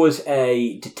this was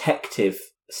a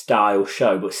detective-style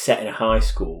show, but set in a high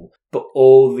school. But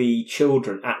all the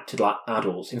children acted like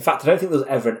adults. In fact, I don't think there was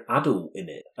ever an adult in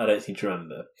it. I don't seem to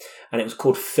remember. And it was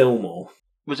called Fillmore.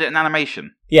 Was it an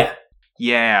animation? Yeah.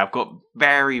 Yeah, I've got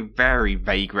very, very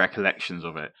vague recollections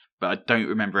of it, but I don't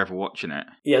remember ever watching it.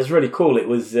 Yeah, it was really cool. It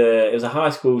was a high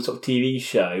school sort of TV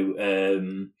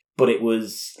show. But it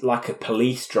was like a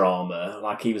police drama,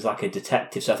 like he was like a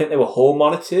detective. So I think they were hall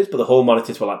monitors, but the hall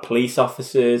monitors were like police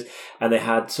officers, and they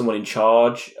had someone in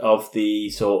charge of the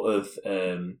sort of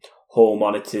hall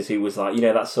monitors who was like,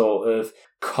 that sort of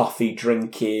coffee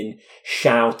drinking,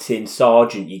 shouting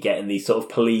sergeant you get in these sort of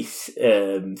police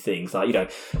things,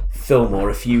 like, Fillmore,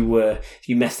 if you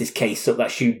mess this case up,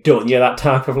 that's you done. That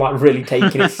type of like really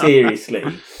taking it seriously.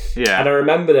 Yeah. And I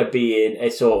remember there being a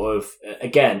sort of,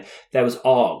 again, there was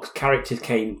arcs, characters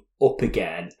came up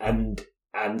again, and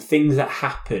things that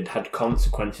happened had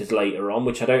consequences later on,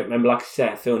 which I don't remember. Like I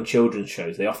said, film children's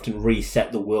shows, they often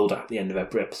reset the world at the end of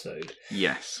every episode.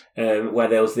 Yes. Where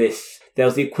there was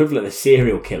the equivalent of a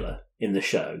serial killer in the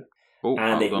show. Ooh,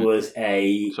 and it was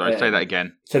a... Sorry, say that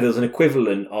again. So there was an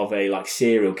equivalent of a like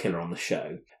serial killer on the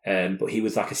show. But he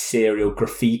was like a serial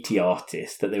graffiti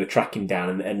artist that they were tracking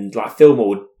down, and like Fillmore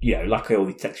would, like all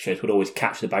these detective shows, would always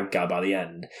catch the bad guy by the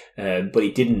end. But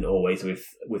he didn't always with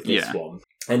this one.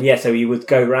 And so he would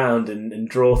go around and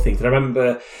draw things. And I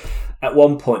remember at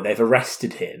one point they've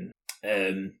arrested him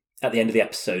at the end of the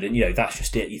episode, and that's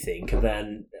just it, you think. And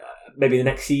then maybe the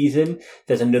next season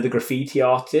there's another graffiti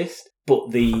artist,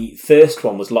 but the first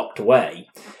one was locked away,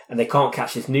 and they can't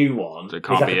catch this new one. So it's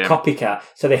like a copycat,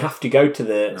 so they have to go to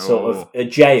the sort of a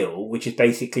jail, which is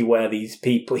basically where these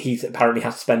people he apparently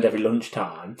has to spend every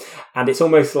lunchtime, and it's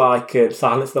almost like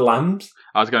Silence of the Lambs.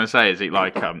 I was going to say, is it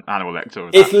like Hannibal Lecter?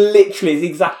 It's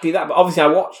exactly that. But obviously, I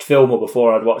watched Fillmore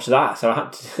before I'd watched that, so I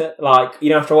had to,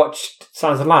 after I watched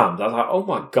Silence of the Lambs, I was like, oh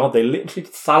my god, they literally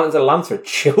did Silence of the Lambs for a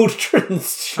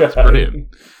children's show. That's brilliant.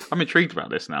 I'm intrigued about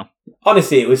this now.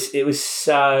 Honestly, it was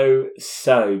so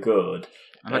good.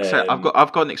 And like I said,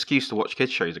 I've got an excuse to watch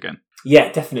kids shows again.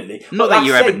 Yeah, definitely. Not that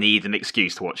you ever need an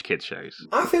excuse to watch kids shows.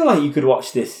 I feel like you could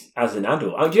watch this as an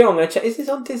adult. Do you know what I'm going to check? Is this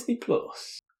on Disney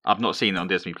Plus? I've not seen it on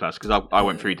Disney Plus because I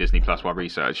went through Disney Plus while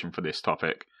researching for this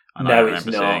topic. And No, I remember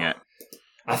it's not. seeing it.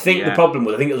 I think the problem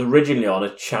was, I think it was originally on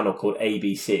a channel called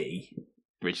ABC.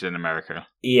 Which is in America.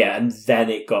 Yeah, and then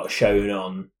it got shown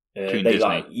on...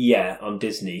 Disney. On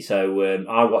Disney. So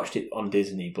I watched it on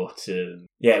Disney, but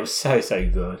yeah, it was so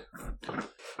good.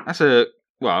 That's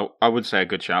I would say a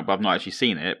good shout, but I've not actually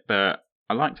seen it, but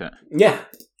I liked it. Yeah,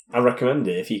 I recommend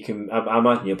it. If you can, I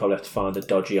imagine you'll probably have to find a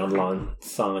dodgy online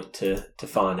site to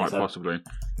find it. Quite possibly.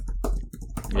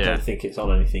 I don't think it's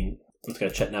on anything. I'm just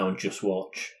going to check now on Just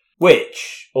Watch.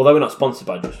 Which, although we're not sponsored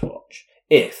by Just Watch,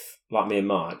 if, like me and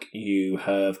Mike, you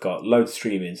have got loads of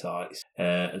streaming sites,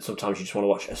 and sometimes you just want to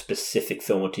watch a specific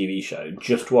film or TV show,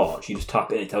 Just Watch, you just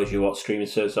type it in, it tells you what streaming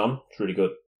service it's on. It's really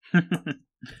good.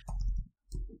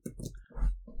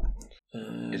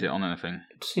 Is it on anything?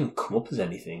 It doesn't even come up as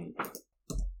anything.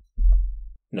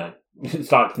 No.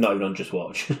 It's like not even on Just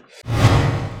Watch.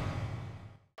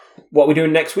 What are we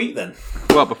doing next week then?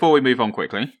 Well, before we move on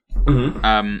quickly,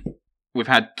 we've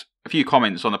had a few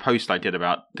comments on a post I did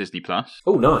about Disney Plus.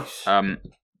 Oh, nice.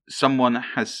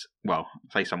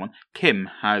 Kim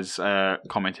has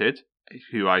commented,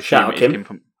 who I Shout assume out, is Kim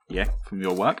from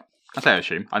your work. I say I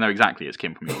assume. I know exactly it's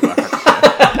Kim from your work.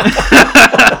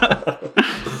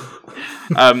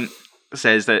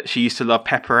 Says that she used to love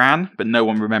Pepper Ann, but no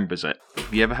one remembers it.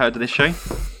 Have you ever heard of this show?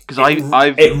 Because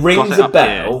it rings a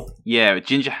bell. Here. Yeah, a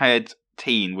ginger-haired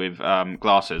teen with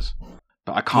glasses,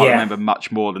 but I can't remember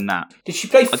much more than that. Did she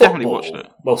play football? I definitely watched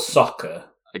it. Well, soccer.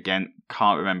 Again,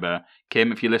 can't remember.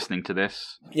 Kim, if you're listening to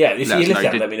this, let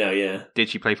me know. Yeah. Did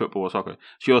she play football or soccer?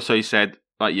 She also said,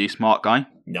 like you, Smart Guy.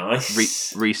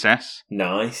 Nice. Recess.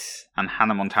 Nice. And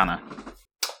Hannah Montana.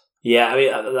 Yeah, I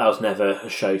mean, that was never a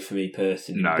show for me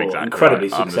personally, but exactly. Incredibly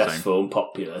successful and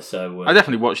popular. So I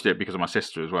definitely watched it because of my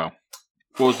sister as well.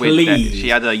 Please, she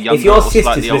had a younger, if your sister's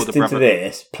slightly older listening brother. To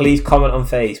this, please comment on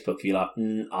Facebook if you're like,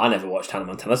 I never watched Hannah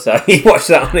Montana, so he watched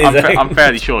that on his own. I'm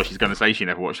fairly sure she's going to say she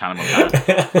never watched Hannah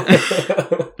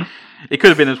Montana. It could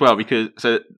have been as well, because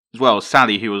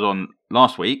Sally, who was on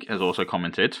last week, has also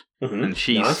commented, and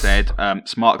she said,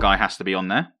 Smart Guy has to be on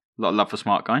there. A lot of love for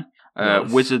Smart Guy.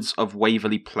 Nice. Wizards of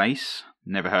Waverly Place.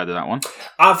 Never heard of that one.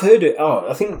 I've heard it.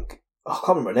 I can't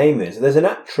remember what her name is. There's an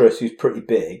actress who's pretty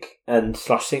big and /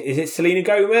 is it Selena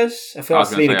Gomez? I feel like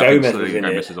Selena Gomez was in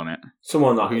it. Is on it.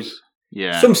 Someone like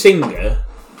some singer.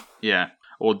 Yeah,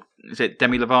 or is it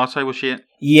Demi Lovato? Was she it?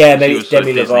 Yeah, maybe it's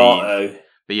Demi Lovato.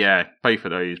 But yeah, both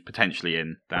of those potentially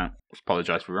in that.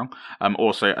 Apologise for wrong.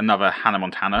 Also, another Hannah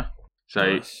Montana.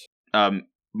 So, nice.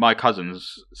 My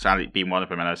cousins, Sally being one of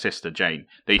them, and her sister Jane,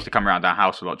 they used to come around our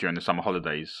house a lot during the summer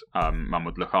holidays. Mum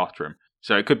would look after them.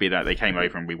 So it could be that they came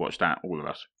over and we watched that, all of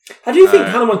us. I do think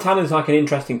Hannah Montana is like an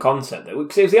interesting concept, though,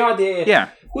 because it was the idea. Yeah.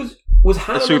 Was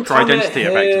Hannah a super Montana identity,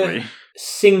 effectively.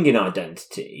 Singing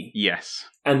identity? Yes.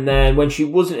 And then when she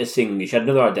wasn't a singer, she had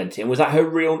another identity. And was that her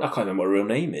real? I can't remember what her real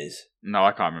name is. No,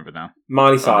 I can't remember now.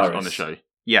 Miley Cyrus on the show.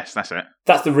 Yes, that's it.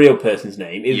 That's the real person's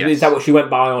name. Is that what she went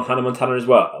by on Hannah Montana as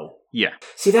well? Yeah.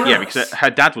 See that? Yeah, because her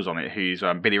dad was on it, who's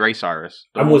Billy Ray Cyrus.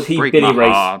 And was he Billy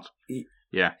Ray?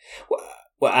 Yeah.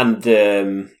 Well,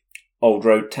 and Old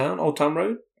Town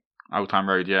Road. Old Town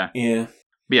Road, yeah. Yeah.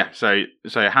 But yeah. So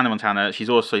Hannah Montana. She's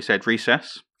also said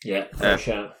Recess. Yeah.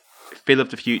 Phil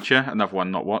of the Future, another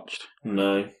one not watched.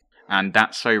 No. And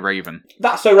That's So Raven.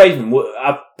 That's So Raven,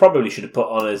 I probably should have put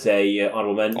on as a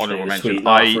honourable mention. Sweet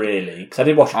laugh, really, because I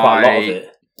did watch quite a lot of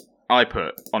it. I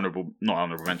put not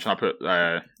honourable mention. I put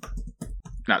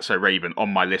That's So Raven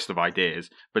on my list of ideas,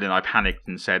 but then I panicked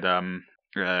and said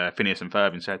Phineas and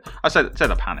Ferb instead. I said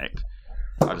I panicked.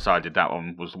 I decided that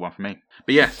one was the one for me.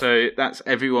 But yeah, so that's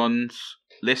everyone's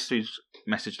list who's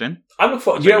messaged in. I'm looking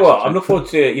forward. You know what? I'm looking forward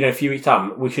to a few weeks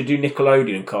time. We should do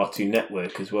Nickelodeon and Cartoon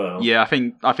Network as well. Yeah, I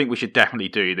think we should definitely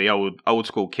do the old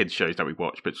school kids shows that we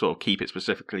watch, but sort of keep it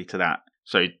specifically to that.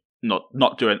 So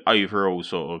not do an overall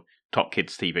sort of top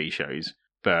kids TV shows,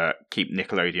 but keep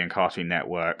Nickelodeon, Cartoon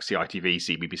Network, CITV,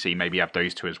 CBBC. Maybe have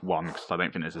those two as one, because I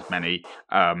don't think there's as many.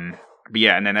 But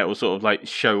yeah, and then it will sort of like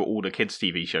show all the kids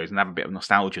TV shows and have a bit of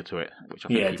nostalgia to it, which I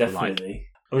think people definitely like.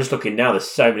 I'm just looking now. There's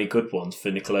so many good ones for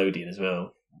Nickelodeon as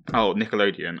well. Oh,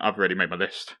 Nickelodeon! I've already made my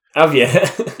list. Have you?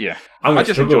 Yeah, I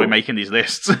just enjoy making these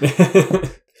lists. I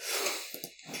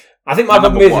think my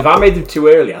problem is if I made them too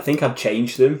early, I think I'd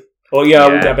change them. Or I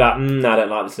would be like, I don't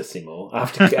like this list anymore. I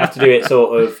have to do it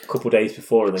sort of a couple of days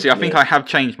before. And then I think I have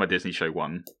changed my Disney show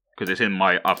one, because it's in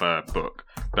my other book.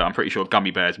 But I'm pretty sure Gummy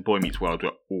Bears and Boy Meets World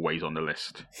were always on the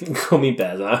list. Gummy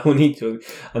Bears. I'm going to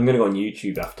go on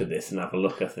YouTube after this and have a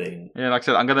look. I think. Yeah, like I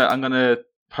said, I'm gonna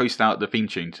post out the theme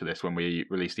tune to this when we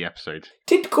release the episode.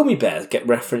 Did Gummy Bears get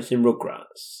referenced in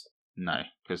Rugrats? No,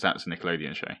 because that's a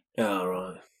Nickelodeon show. Oh,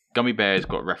 right. Gummy Bears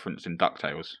got referenced in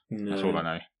DuckTales. No. That's all I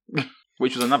know.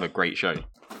 Which was another great show.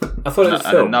 I thought it was a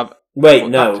film. Wait,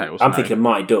 no. DuckTales, I'm thinking of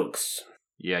Mighty Ducks.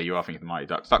 Yeah, you are thinking of Mighty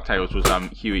Ducks. DuckTales was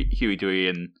Huey, Dewey,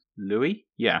 and Louie?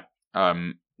 Yeah.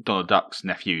 Donald Duck's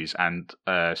nephews and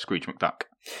Scrooge McDuck.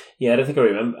 Yeah, I don't think I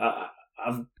remember.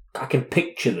 I can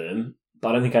picture them, but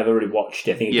I don't think I've already watched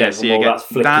it. I think that's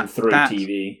flicking through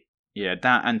TV. Yeah,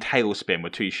 that and Tailspin were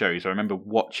two shows I remember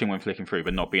watching when flicking through,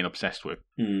 but not being obsessed with.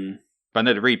 Mm. But I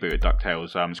know the reboot of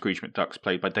DuckTales, Scrooge McDuck's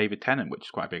played by David Tennant, which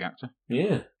is quite a big actor.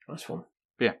 Yeah, nice one.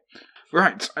 Yeah.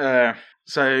 Right.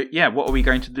 So, what are we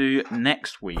going to do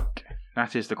next week?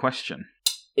 That is the question.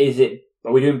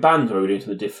 Are we doing bands or are we doing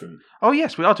something different? Oh,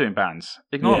 yes, we are doing bands.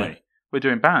 Ignore me. We're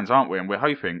doing bands, aren't we? And we're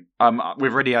hoping.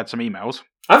 We've already had some emails.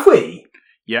 Have we?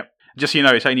 Yep. Just so you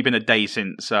know, it's only been a day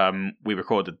since we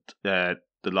recorded the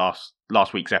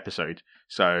last week's episode.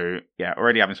 So,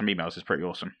 already having some emails is pretty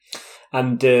awesome.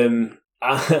 And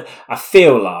I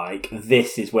feel like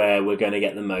this is where we're going to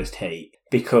get the most hate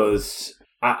because,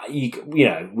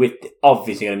 we're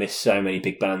obviously going to miss so many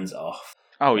big bands off.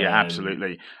 Oh yeah,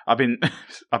 absolutely. I've been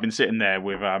sitting there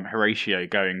with Horatio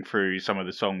going through some of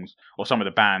the songs or some of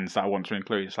the bands that I want to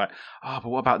include. It's like, but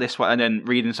what about this one? And then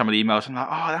reading some of the emails, I'm like,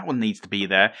 that one needs to be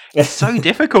there. It's so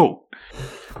difficult.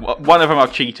 One of them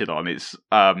I've cheated on. It's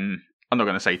I'm not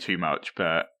going to say too much,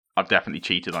 but I've definitely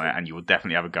cheated on it, and you will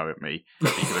definitely have a go at me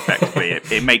because effectively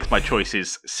it makes my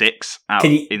choices 6 out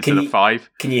instead of 5.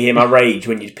 Can you hear my rage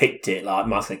when you picked it? Like,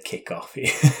 mine's going to kick off.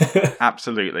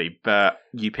 Absolutely, but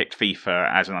you picked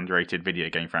FIFA as an underrated video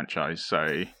game franchise,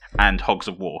 and Hogs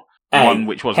of War. One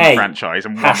which wasn't a franchise,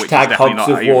 and one which was definitely not.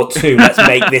 Hogs of War 2, let's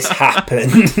make this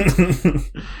happen.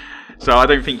 So I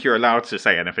don't think you're allowed to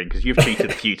say anything because you've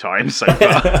cheated a few times so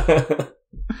far.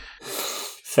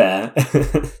 Fair.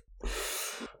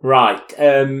 Right.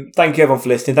 Thank you everyone for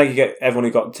listening. Thank you everyone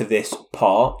who got to this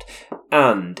part.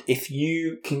 And if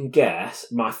you can guess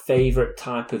my favourite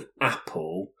type of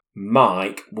Apple,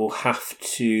 Mike will have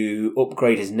to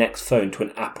upgrade his next phone to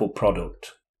an Apple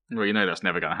product. Well, you know that's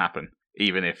never going to happen,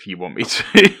 even if you want me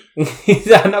to. Is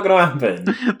that not going to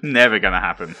happen? Never going to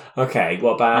happen. Okay,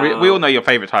 what about... We all know your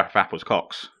favourite type of apple is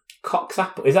Cox. Cox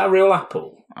apple? Is that a real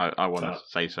apple? I want to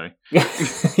say so. You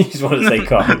just want to say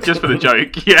Cox? Just for the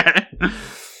joke, yeah.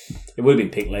 It would have been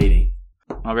Pink Lady.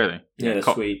 Oh, really? Yeah,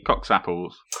 sweet. Cox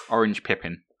apples, orange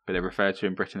pippin, but they're referred to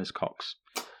in Britain as Cox.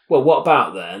 Well, what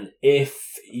about then if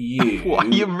you...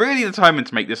 What, you're really determined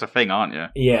to make this a thing, aren't you?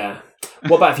 Yeah.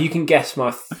 What about if you can guess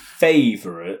my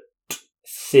favourite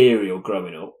cereal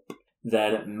growing up,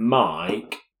 then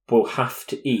Mike will have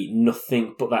to eat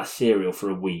nothing but that cereal for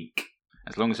a week.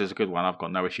 As long as it's a good one, I've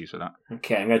got no issues with that.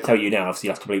 Okay, I'm going to tell you now, so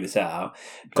you have to bleep this out.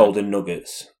 Golden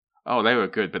Nuggets. Oh, they were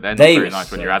good, but they're not very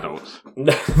nice when you're adults.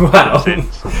 Well,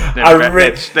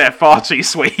 they're far too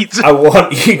sweet. I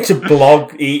want you to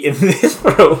blog eating this for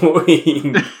a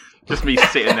week. Just me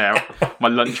sitting there, my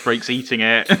lunch breaks eating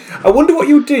it. I wonder what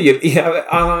you'll do.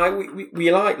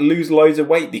 We like lose loads of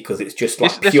weight because it's just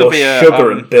like pure sugar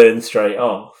and burn straight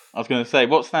off. I was going to say,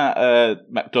 what's that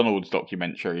McDonald's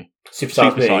documentary?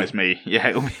 Supersize Me. Yeah,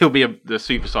 it'll be the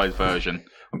supersized version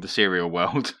of the cereal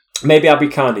world. Maybe I'll be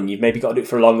kind and you've maybe got to do it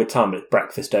for a longer time, but it's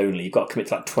breakfast only. You've got to commit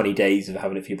to like 20 days of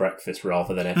having it for your breakfast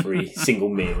rather than every single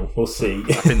meal. We'll see.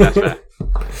 I think that's fair.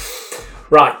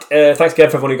 Right. Thanks again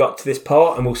for everyone who got to this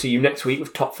part, and we'll see you next week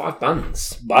with top 5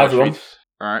 bands. Bye, everyone.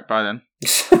 All right, bye then.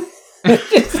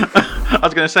 I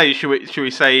was going to say, should we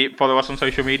say follow us on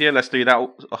social media? Let's do that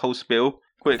whole spiel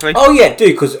quickly. Oh yeah, do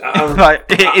because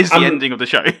it is the ending of the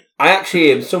show. I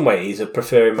actually, in some ways, are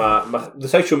preferring the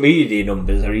social media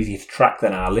numbers are easier to track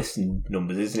than our listen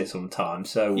numbers, isn't it? Sometimes,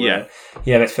 so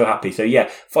makes feel happy. So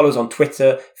follow us on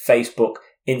Twitter, Facebook,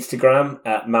 Instagram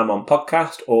at Mammon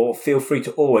Podcast, or feel free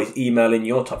to always email in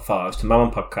your top 5s to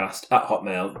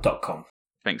mammonpodcast@hotmail.com.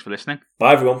 Thanks for listening.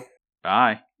 Bye, everyone.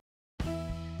 Bye.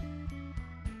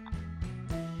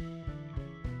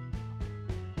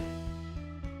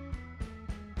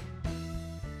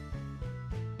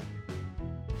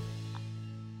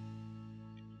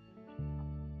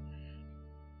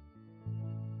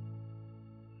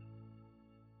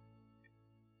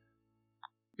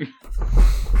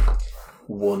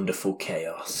 Wonderful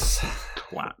chaos.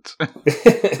 Twat.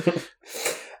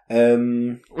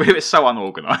 We were so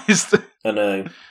unorganised. I know.